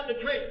 He got nothing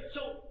to trade.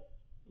 So,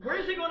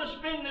 where's he going to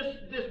spend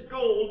this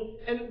gold,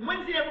 and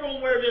when's he ever going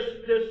to wear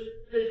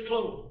this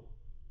clothing?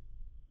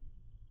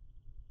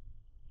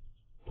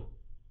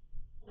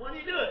 Why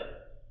did he do it?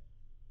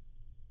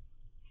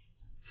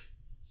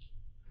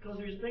 Because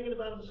he was thinking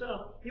about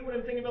himself. He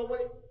wasn't thinking about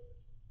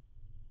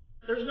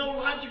there's no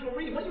logical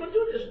reason. What are you going to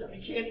do with this stuff?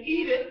 You can't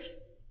eat it.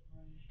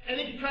 And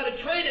if you try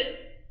to trade it,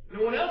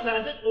 no one else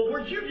has it. Well,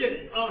 where'd you get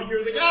it? Oh,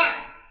 you're the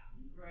guy.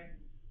 Right.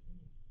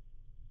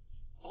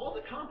 All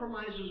the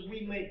compromises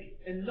we make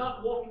in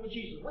not walking with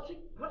Jesus, what's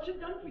it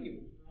done for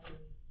you?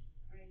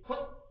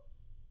 What?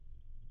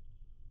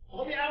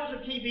 All the hours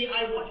of TV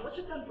I watch, what's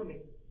it done for me?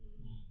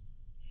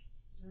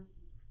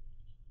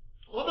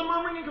 All the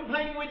murmuring and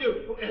complaining we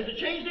do, has it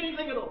changed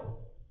anything at all?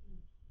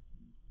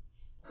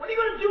 What are you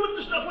going to do with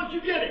the stuff once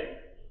you get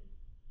it?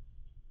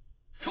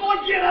 Come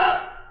on, get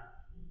up!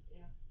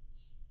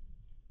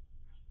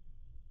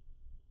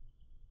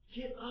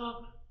 Get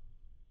up.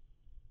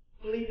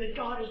 Believe that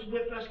God is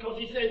with us because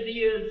He says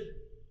He is.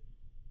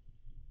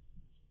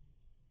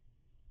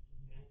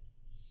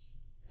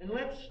 And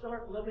let's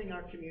start loving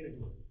our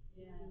community.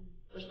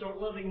 Let's start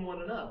loving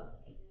one another.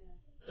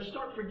 Let's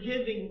start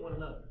forgiving one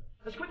another.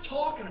 Let's quit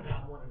talking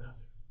about one another.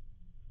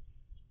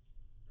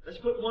 Let's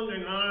quit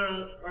wondering,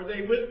 are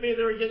they with me or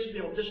they're against me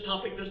on this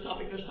topic, this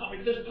topic, this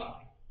topic, this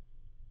topic.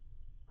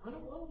 Why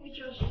don't we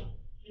just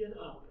get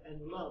up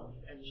and love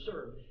and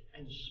serve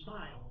and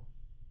smile?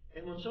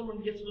 And when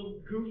someone gets a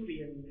little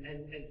goofy and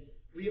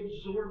we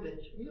absorb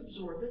it.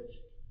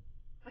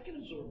 I can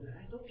absorb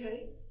that,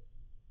 okay.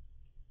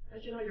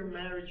 Imagine how your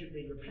marriage would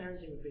be, your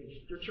parenting would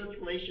be, your church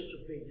relationships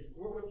would be,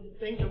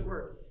 things at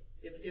work.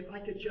 If I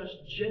could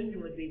just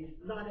genuinely be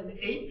not an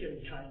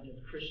Achan kind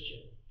of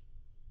Christian,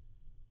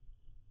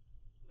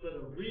 but a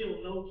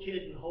real,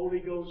 no-kidding, Holy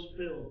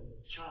Ghost-filled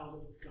child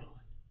of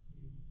God.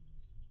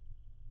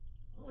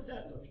 What would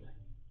that look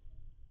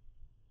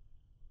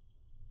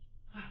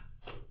like?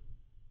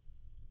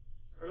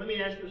 Or let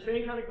me ask the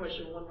same kind of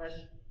question, one last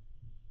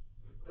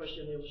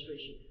question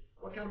illustration.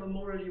 What kind of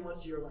memorial do you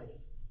want to your life?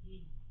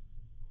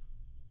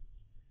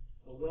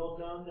 A well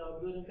done, thou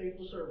good and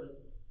faithful servant.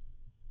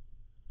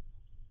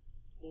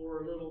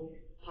 Or a little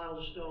pile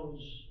of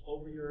stones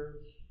over your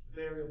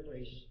burial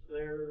place.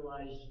 There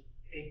lies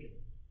Achan,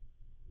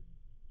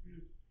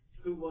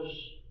 who was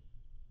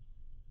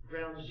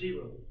ground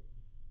zero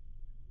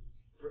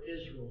for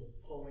Israel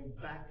falling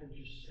back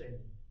into sin.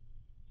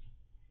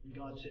 And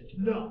God said,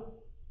 no,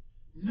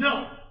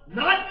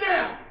 not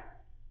now.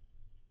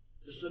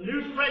 This is a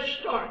new fresh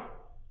start.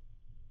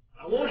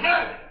 I won't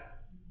have it.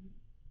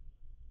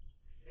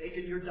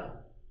 Achan, you're done.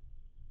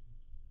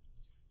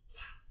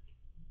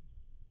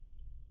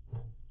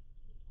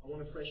 I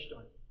want a fresh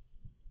start.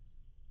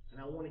 And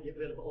I want to get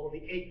rid of all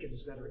the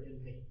Achans that are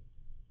in me.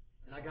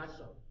 And I got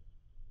some.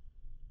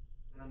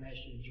 And I'm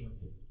asking you to join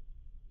me.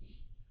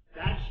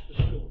 That's the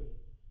story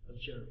of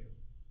Jericho.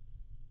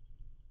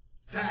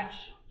 That's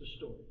the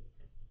story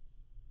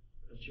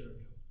of Jericho.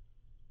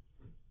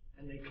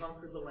 And they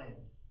conquered the land.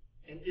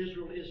 And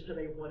Israel is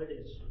today what it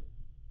is.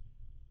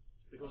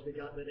 Because they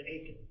got rid of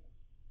Achan.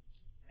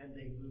 And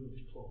they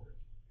moved forward.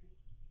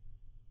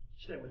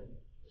 Stay with me.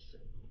 Let's sing.